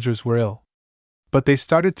the soldiers were ill. But they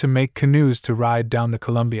started to make canoes to ride down the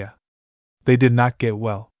Columbia. They did not get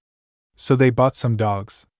well. So they bought some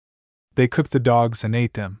dogs. They cooked the dogs and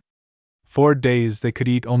ate them. 4 days they could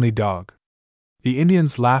eat only dog. The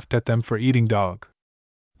Indians laughed at them for eating dog.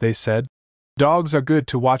 They said, Dogs are good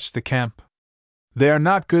to watch the camp. They are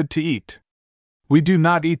not good to eat. We do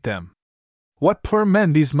not eat them. What poor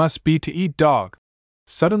men these must be to eat dog!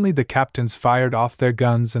 Suddenly the captains fired off their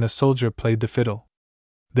guns and a soldier played the fiddle.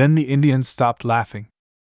 Then the Indians stopped laughing.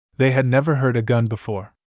 They had never heard a gun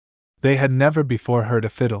before. They had never before heard a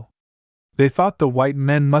fiddle. They thought the white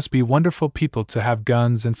men must be wonderful people to have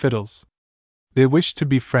guns and fiddles. They wished to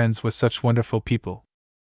be friends with such wonderful people.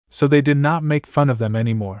 So they did not make fun of them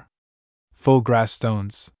any more. Full grass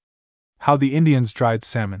stones. How the Indians dried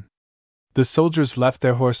salmon. The soldiers left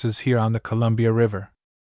their horses here on the Columbia River.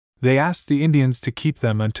 They asked the Indians to keep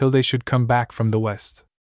them until they should come back from the west.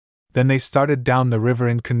 Then they started down the river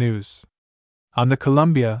in canoes. On the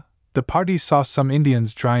Columbia, the party saw some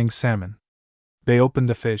Indians drying salmon. They opened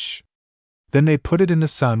the fish. Then they put it in the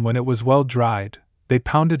sun. When it was well dried, they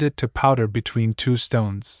pounded it to powder between 2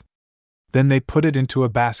 stones. Then they put it into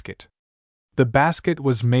a basket. The basket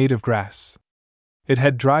was made of grass. It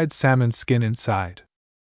had dried salmon skin inside.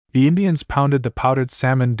 The Indians pounded the powdered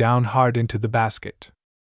salmon down hard into the basket.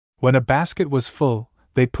 When a basket was full,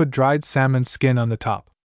 they put dried salmon skin on the top.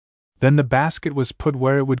 Then the basket was put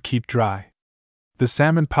where it would keep dry. The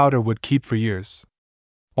salmon powder would keep for years.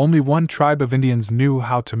 Only one tribe of Indians knew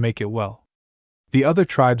how to make it well. The other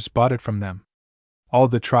tribes bought it from them. All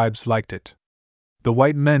the tribes liked it. The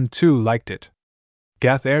white men too liked it.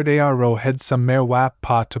 Gath Erdaro had some mer wap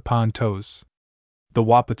pa tapan toes. The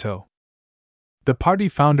Wapato. The party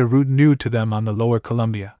found a root new to them on the lower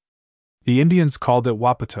Columbia. The Indians called it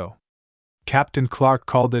Wapato. Captain Clark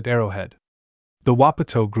called it Arrowhead. The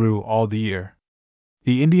Wapato grew all the year.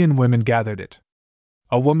 The Indian women gathered it.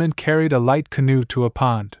 A woman carried a light canoe to a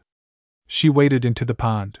pond. She waded into the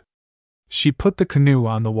pond. She put the canoe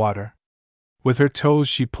on the water. With her toes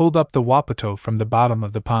she pulled up the Wapato from the bottom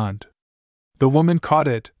of the pond. The woman caught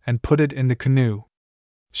it and put it in the canoe.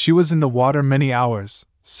 She was in the water many hours,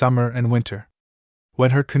 summer and winter.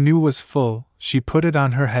 When her canoe was full, she put it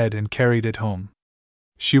on her head and carried it home.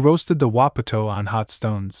 She roasted the Wapato on hot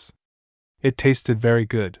stones. It tasted very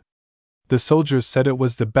good. The soldiers said it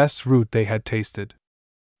was the best root they had tasted.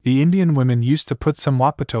 The Indian women used to put some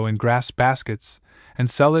Wapato in grass baskets and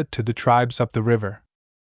sell it to the tribes up the river.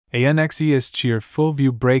 Anxes cheer full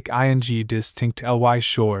view break ing distinct ly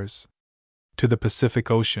shores. To the Pacific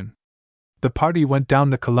Ocean. The party went down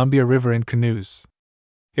the Columbia River in canoes.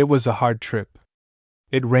 It was a hard trip.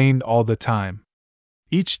 It rained all the time.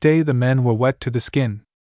 Each day the men were wet to the skin.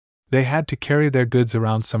 They had to carry their goods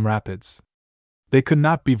around some rapids. They could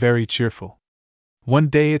not be very cheerful. One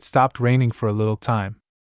day it stopped raining for a little time.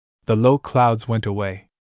 The low clouds went away.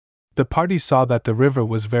 The party saw that the river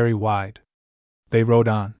was very wide. They rowed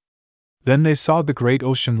on. Then they saw the great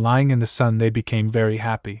ocean lying in the sun. They became very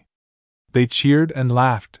happy. They cheered and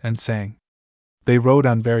laughed and sang. They rowed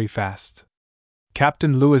on very fast.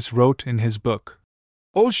 Captain Lewis wrote in his book,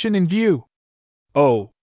 "Ocean in view!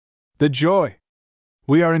 Oh, the joy!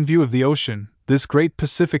 We are in view of the ocean, this great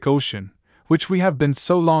Pacific Ocean, which we have been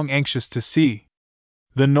so long anxious to see.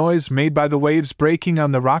 The noise made by the waves breaking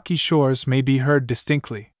on the rocky shores may be heard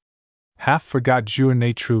distinctly. Half forgot jour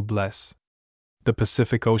n'est blesse. The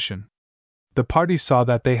Pacific Ocean." The party saw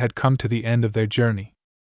that they had come to the end of their journey.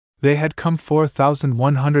 They had come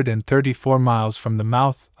 4,134 miles from the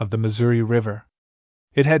mouth of the Missouri River.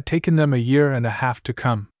 It had taken them a year and a half to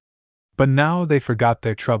come. But now they forgot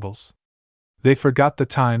their troubles. They forgot the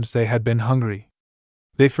times they had been hungry.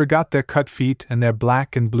 They forgot their cut feet and their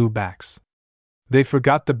black and blue backs. They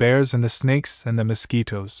forgot the bears and the snakes and the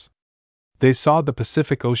mosquitoes. They saw the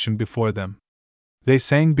Pacific Ocean before them. They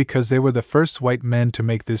sang because they were the first white men to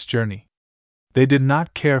make this journey. They did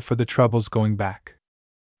not care for the troubles going back.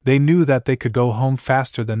 They knew that they could go home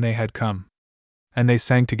faster than they had come. And they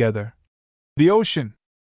sang together, "The ocean!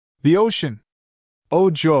 The ocean! Oh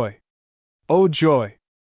joy! Oh joy!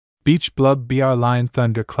 Beach blub br line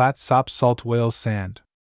thunder clat sop salt whale sand.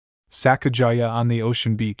 Sacagawea on the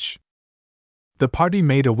ocean beach." The party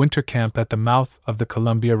made a winter camp at the mouth of the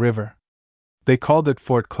Columbia River. They called it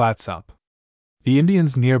Fort Clatsop. The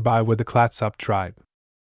Indians nearby were the Clatsop tribe.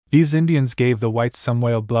 These Indians gave the whites some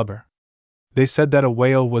whale blubber. They said that a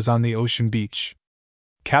whale was on the ocean beach.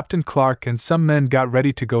 Captain Clark and some men got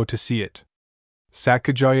ready to go to see it.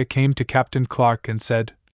 Sacagawea came to Captain Clark and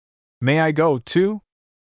said, "May I go, too?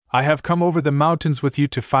 I have come over the mountains with you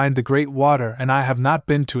to find the great water, and I have not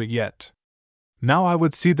been to it yet. Now I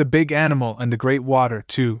would see the big animal and the great water,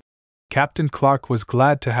 too." Captain Clark was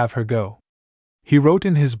glad to have her go. He wrote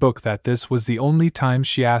in his book that this was the only time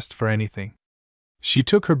she asked for anything. She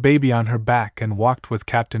took her baby on her back and walked with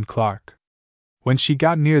Captain Clark. When she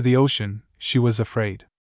got near the ocean, she was afraid.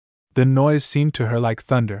 The noise seemed to her like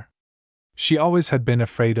thunder. She always had been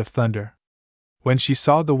afraid of thunder. When she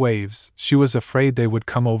saw the waves, she was afraid they would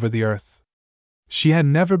come over the earth. She had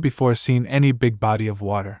never before seen any big body of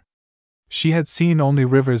water. She had seen only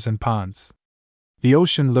rivers and ponds. The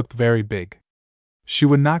ocean looked very big. She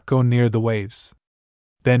would not go near the waves.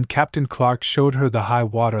 Then Captain Clark showed her the high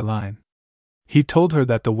water line. He told her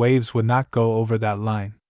that the waves would not go over that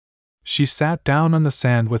line. She sat down on the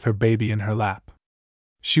sand with her baby in her lap.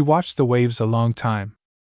 She watched the waves a long time.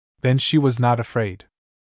 Then she was not afraid.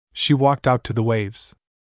 She walked out to the waves.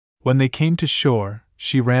 When they came to shore,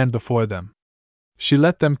 she ran before them. She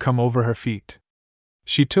let them come over her feet.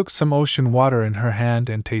 She took some ocean water in her hand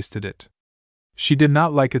and tasted it. She did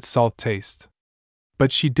not like its salt taste.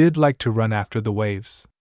 But she did like to run after the waves.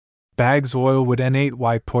 Bags oil would n8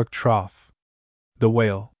 y pork trough. The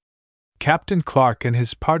whale. Captain Clark and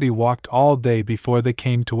his party walked all day before they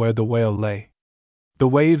came to where the whale lay. The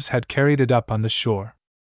waves had carried it up on the shore.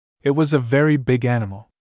 It was a very big animal.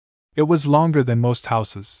 It was longer than most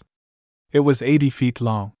houses. It was 80 feet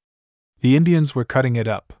long. The Indians were cutting it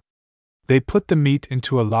up. They put the meat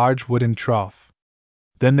into a large wooden trough.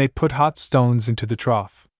 Then they put hot stones into the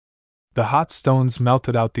trough. The hot stones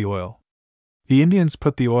melted out the oil. The Indians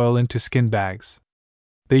put the oil into skin bags.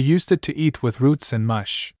 They used it to eat with roots and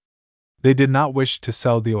mush. They did not wish to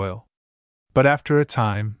sell the oil. But after a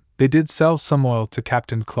time, they did sell some oil to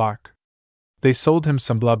Captain Clark. They sold him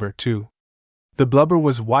some blubber, too. The blubber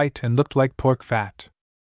was white and looked like pork fat.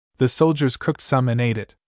 The soldiers cooked some and ate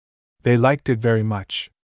it. They liked it very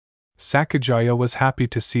much. Sacagawea was happy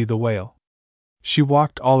to see the whale. She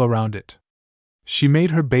walked all around it. She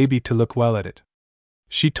made her baby to look well at it.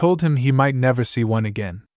 She told him he might never see one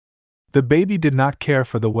again. The baby did not care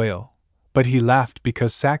for the whale, but he laughed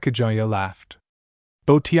because Sacagawea laughed.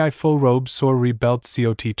 Boti full robe sori belt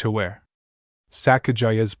cot to wear.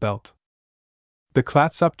 Sacagawea's belt. The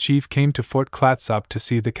Clatsop chief came to Fort Clatsop to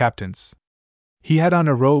see the captains. He had on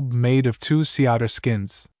a robe made of 2 sea otter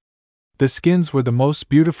skins. The skins were the most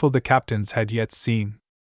beautiful the captains had yet seen.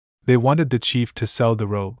 They wanted the chief to sell the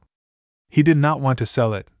robe. He did not want to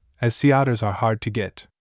sell it, as sea otters are hard to get.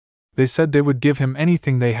 They said they would give him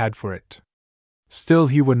anything they had for it. Still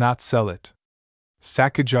he would not sell it.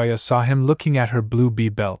 Sacagawea saw him looking at her blue bee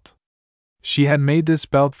belt. She had made this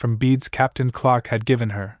belt from beads Captain Clark had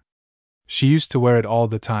given her. She used to wear it all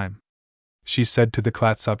the time. She said to the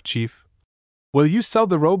Clatsop chief, "Will you sell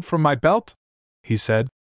the robe for my belt?" He said,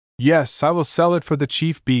 "Yes, I will sell it for the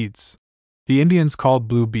chief beads." The Indians called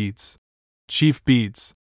blue beads chief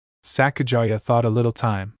beads. Sacagawea thought a little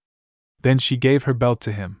time. Then she gave her belt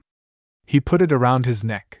to him. He put it around his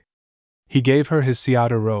neck. He gave her his sea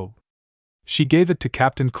otter robe. She gave it to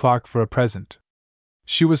Captain Clark for a present.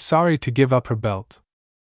 She was sorry to give up her belt.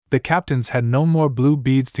 The captains had no more blue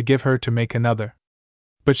beads to give her to make another.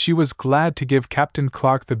 But she was glad to give Captain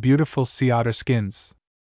Clark the beautiful sea otter skins.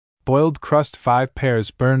 Boiled crust 5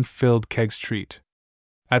 pairs burned filled kegs treat.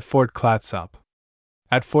 At Fort Clatsop.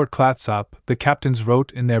 At Fort Clatsop, the captains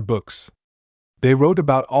wrote in their books. They wrote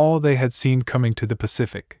about all they had seen coming to the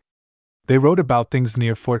Pacific. They wrote about things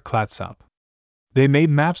near Fort Clatsop. They made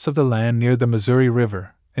maps of the land near the Missouri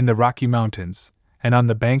River, in the Rocky Mountains, and on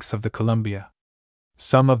the banks of the Columbia.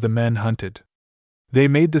 Some of the men hunted. They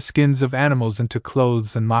made the skins of animals into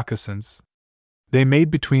clothes and moccasins. They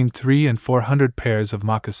made between 300 and 400 pairs of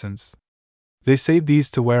moccasins. They saved these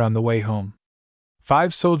to wear on the way home.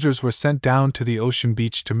 5 soldiers were sent down to the ocean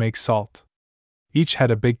beach to make salt. Each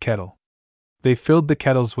had a big kettle. They filled the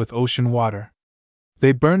kettles with ocean water.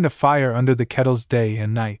 They burned a fire under the kettles day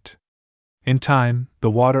and night. In time,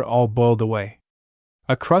 the water all boiled away.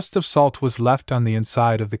 A crust of salt was left on the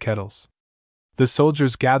inside of the kettles. The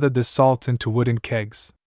soldiers gathered this salt into wooden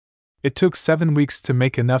kegs. It took 7 weeks to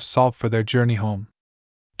make enough salt for their journey home.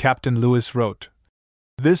 Captain Lewis wrote,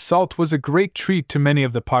 "This salt was a great treat to many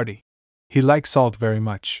of the party. He liked salt very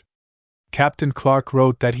much." Captain Clark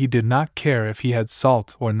wrote that he did not care if he had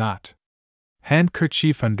salt or not.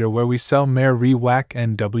 Handkerchief under where we sell Mary Wack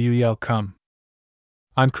and WL come.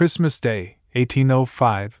 On Christmas Day,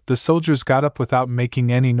 1805, the soldiers got up without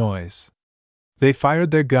making any noise. They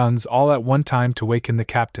fired their guns all at one time to waken the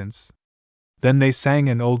captains. Then they sang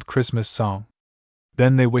an old Christmas song.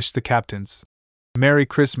 Then they wished the captains Merry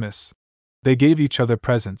Christmas. They gave each other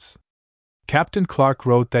presents. Captain Clark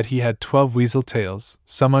wrote that he had 12 weasel tails,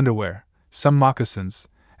 some underwear, some moccasins,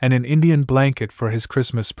 and an Indian blanket for his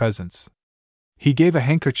Christmas presents. He gave a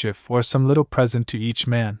handkerchief or some little present to each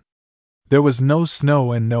man. There was no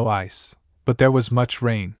snow and no ice, but there was much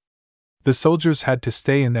rain. The soldiers had to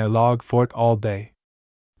stay in their log fort all day.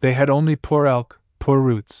 They had only poor elk, poor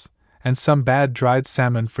roots, and some bad dried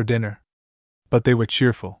salmon for dinner. But they were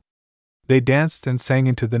cheerful. They danced and sang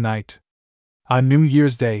into the night. On New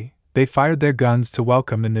Year's Day, they fired their guns to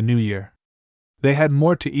welcome in the new year. They had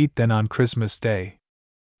more to eat than on Christmas Day.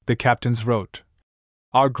 The captains wrote,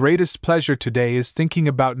 "Our greatest pleasure today is thinking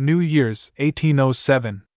about New Year's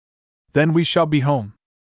 1807. Then we shall be home.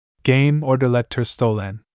 Game or de lettre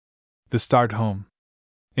stolen. The start home."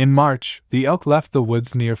 In March, the elk left the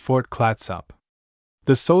woods near Fort Clatsop.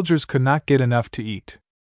 The soldiers could not get enough to eat.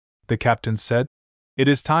 The captain said, "It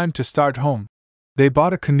is time to start home." They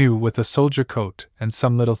bought a canoe with a soldier coat and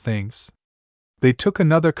some little things. They took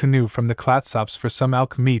another canoe from the Clatsops for some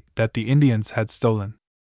elk meat that the Indians had stolen.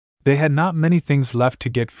 They had not many things left to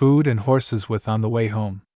get food and horses with on the way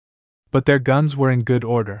home. But their guns were in good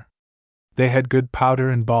order. They had good powder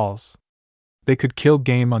and balls. They could kill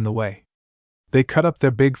game on the way. They cut up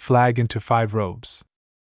their big flag into 5 robes.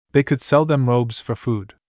 They could sell them robes for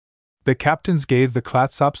food. The captains gave the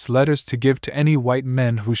Clatsops letters to give to any white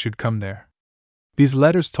men who should come there. These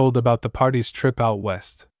letters told about the party's trip out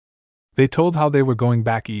west. They told how they were going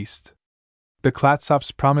back east. The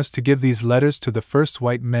Clatsops promised to give these letters to the first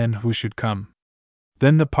white men who should come.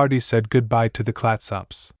 Then the party said goodbye to the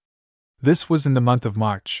Clatsops. This was in the month of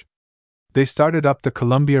March. They started up the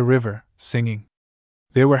Columbia River, singing.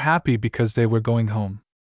 They were happy because they were going home.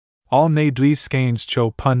 All nadli skeins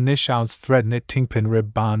cho punish ounce thread knit tingpin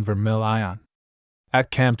rib bon vermil ion.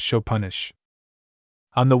 At Camp Chopunish.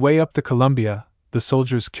 On the way up the Columbia, the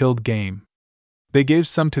soldiers killed game. They gave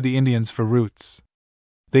some to the Indians for roots.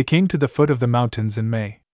 They came to the foot of the mountains in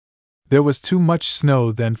May. There was too much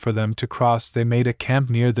snow then for them to cross. They made a camp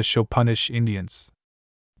near the Chopunish Indians.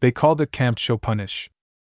 They called it Camp Chopunish.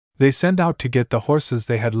 They sent out to get the horses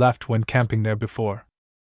they had left when camping there before.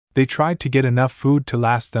 They tried to get enough food to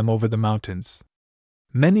last them over the mountains.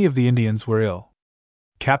 Many of the Indians were ill.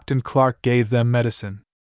 Captain Clark gave them medicine.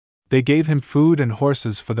 They gave him food and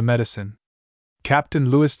horses for the medicine. Captain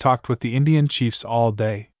Lewis talked with the Indian chiefs all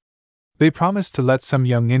day. They promised to let some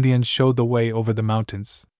young Indians show the way over the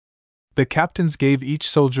mountains. The captains gave each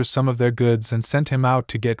soldier some of their goods and sent him out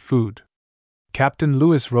to get food. Captain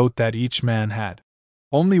Lewis wrote that each man had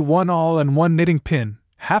only 1 awl and 1 knitting pin,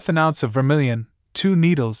 half an ounce of vermilion, 2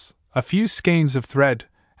 needles, a few skeins of thread,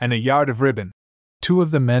 and a yard of ribbon. 2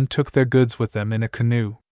 of the men took their goods with them in a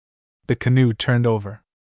canoe. The canoe turned over.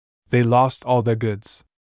 They lost all their goods.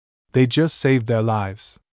 They just saved their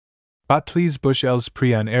lives. Batlis bush els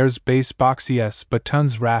prion airs base boxies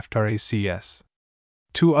batons raft racs.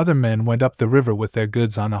 2 other men went up the river with their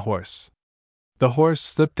goods on a horse. The horse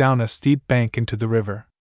slipped down a steep bank into the river.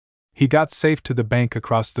 He got safe to the bank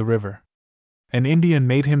across the river. An Indian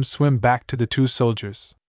made him swim back to the two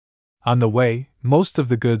soldiers. On the way, most of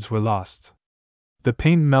the goods were lost. The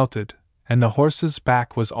paint melted, and the horse's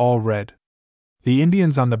back was all red. The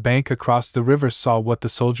Indians on the bank across the river saw what the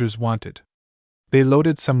soldiers wanted. They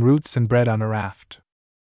loaded some roots and bread on a raft.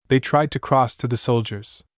 They tried to cross to the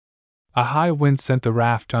soldiers. A high wind sent the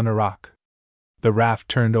raft on a rock. The raft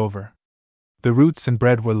turned over. The roots and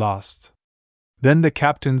bread were lost. Then the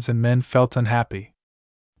captains and men felt unhappy.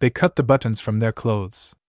 They cut the buttons from their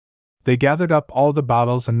clothes. They gathered up all the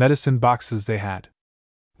bottles and medicine boxes they had.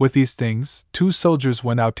 With these things, 2 soldiers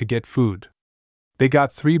went out to get food. They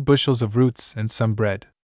got 3 bushels of roots and some bread.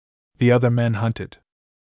 The other men hunted.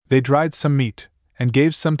 They dried some meat, and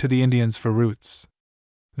gave some to the Indians for roots.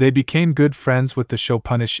 They became good friends with the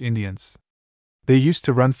Chopunish Indians. They used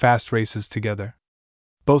to run fast races together.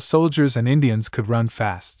 Both soldiers and Indians could run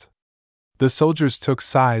fast. The soldiers took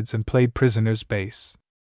sides and played prisoners' base.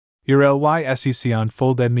 Irlysec on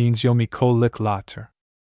folded means Yomi Kol Lik Later.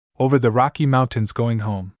 Over the Rocky Mountains going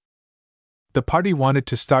home. The party wanted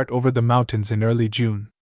to start over the mountains in early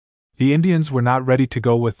June. The Indians were not ready to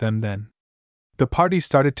go with them then. The party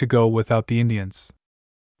started to go without the Indians.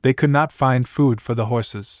 They could not find food for the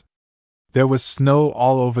horses. There was snow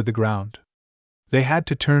all over the ground. They had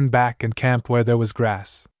to turn back and camp where there was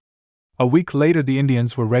grass. A week later the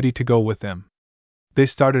Indians were ready to go with them. They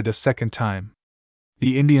started a second time.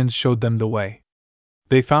 The Indians showed them the way.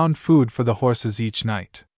 They found food for the horses each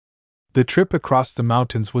night. The trip across the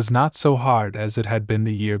mountains was not so hard as it had been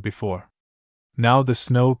the year before. Now the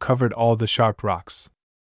snow covered all the sharp rocks.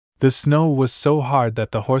 The snow was so hard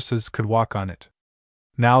that the horses could walk on it.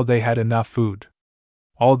 Now they had enough food.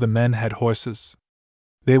 All the men had horses.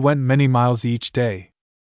 They went many miles each day.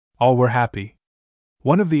 All were happy.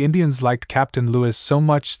 One of the Indians liked Captain Lewis so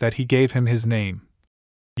much that he gave him his name,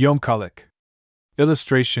 Yomkalik.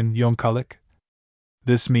 Illustration: Yomkalik.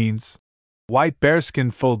 This means white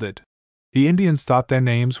bearskin folded. The Indians thought their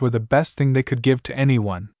names were the best thing they could give to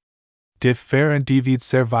anyone. Div fair and Divid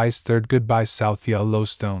service third goodbye South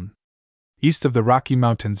Yellowstone. East of the Rocky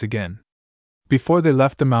Mountains again. Before they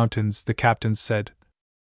left the mountains, the captains said,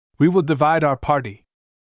 "We will divide our party.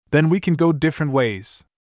 Then we can go different ways.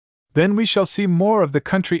 Then we shall see more of the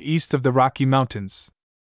country east of the Rocky Mountains."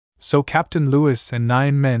 So Captain Lewis and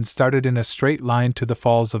 9 men started in a straight line to the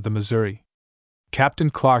falls of the Missouri. Captain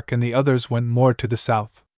Clark and the others went more to the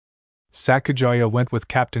south. Sacagawea went with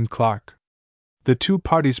Captain Clark. The 2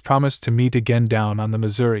 parties promised to meet again down on the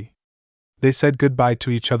Missouri. They said goodbye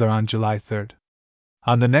to each other on July 3rd.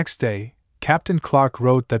 On the next day, Captain Clark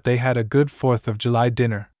wrote that they had a good 4th of July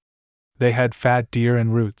dinner. They had fat deer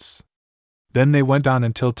and roots. Then they went on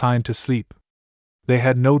until time to sleep. They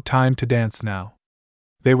had no time to dance now.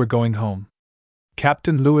 They were going home.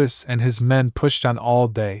 Captain Lewis and his men pushed on all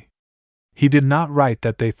day. He did not write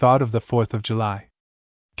that they thought of the 4th of July.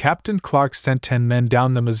 Captain Clark sent 10 men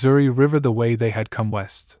down the Missouri River the way they had come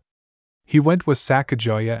west. He went with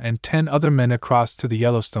Sacagawea and 10 other men across to the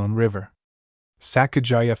Yellowstone River.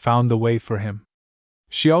 Sacagawea found the way for him.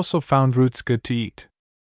 She also found roots good to eat.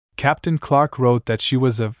 Captain Clark wrote that she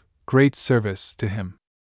was of great service to him.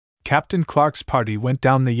 Captain Clark's party went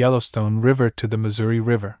down the Yellowstone River to the Missouri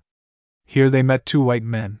River. Here they met 2 white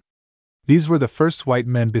men. These were the first white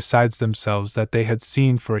men besides themselves that they had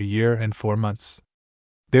seen for a year and 4 months.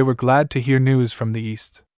 They were glad to hear news from the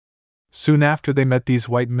east. Soon after they met these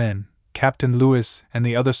white men, Captain Lewis and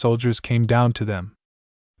the other soldiers came down to them.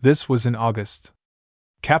 This was in August.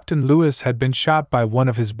 Captain Lewis had been shot by one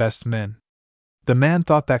of his best men. The man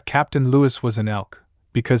thought that Captain Lewis was an elk,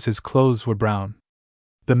 because his clothes were brown.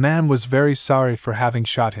 The man was very sorry for having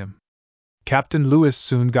shot him. Captain Lewis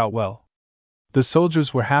soon got well. The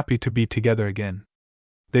soldiers were happy to be together again.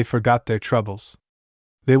 They forgot their troubles.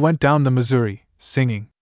 They went down the Missouri, singing.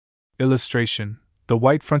 Illustration: the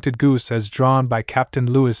white-fronted goose as drawn by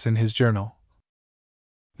Captain Lewis in his journal.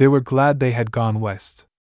 They were glad they had gone west.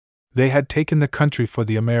 They had taken the country for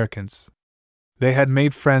the Americans. They had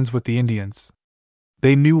made friends with the Indians.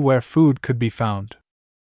 They knew where food could be found.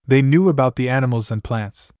 They knew about the animals and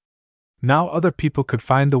plants. Now other people could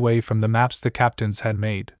find the way from the maps the captains had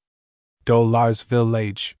made. Dollar's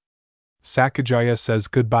village. Sacagawea says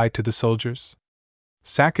goodbye to the soldiers.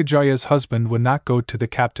 Sacagawea's husband would not go to the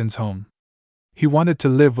captain's home. He wanted to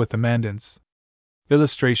live with the Mandans.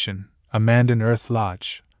 Illustration: a Mandan Earth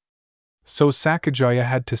Lodge. So Sacagawea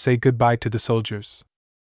had to say goodbye to the soldiers.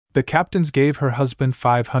 The captains gave her husband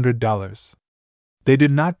 $500. They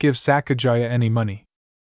did not give Sacagawea any money.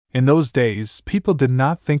 In those days, people did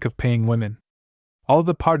not think of paying women. All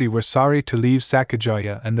the party were sorry to leave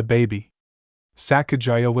Sacagawea and the baby.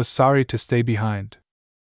 Sacagawea was sorry to stay behind.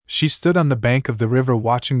 She stood on the bank of the river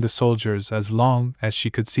watching the soldiers as long as she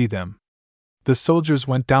could see them. The soldiers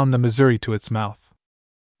went down the Missouri to its mouth.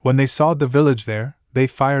 When they saw the village there, they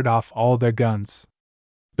fired off all their guns.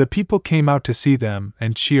 The people came out to see them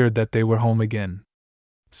and cheered that they were home again.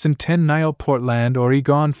 Centennial Portland,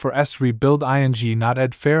 Oregon for S rebuild ing not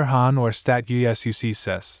ed Fairhan or stat USUC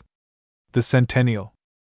says. The Centennial.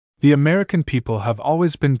 The American people have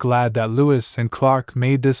always been glad that Lewis and Clark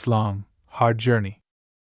made this long, hard journey.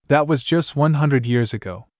 That was just 100 years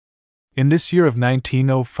ago. In this year of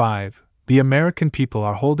 1905, the American people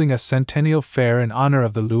are holding a centennial fair in honor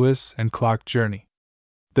of the Lewis and Clark journey.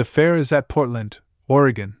 The fair is at Portland,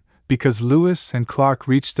 Oregon, because Lewis and Clark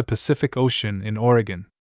reached the Pacific Ocean in Oregon.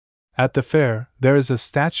 At the fair, there is a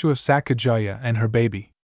statue of Sacagawea and her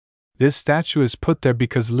baby. This statue is put there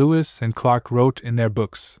because Lewis and Clark wrote in their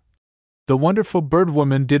books. The wonderful bird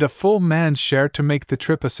woman did a full man's share to make the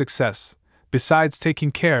trip a success, besides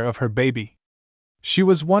taking care of her baby. She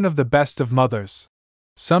was one of the best of mothers.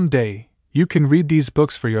 Someday, you can read these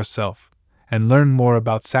books for yourself, and learn more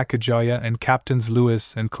about Sacagawea and Captains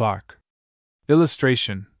Lewis and Clark.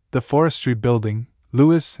 Illustration: The Forestry Building,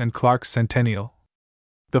 Lewis and Clark Centennial.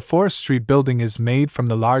 The Forestry Building is made from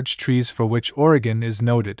the large trees for which Oregon is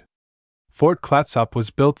noted. Fort Clatsop was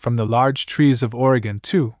built from the large trees of Oregon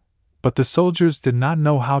too, but the soldiers did not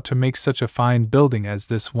know how to make such a fine building as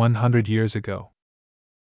this 100 years ago.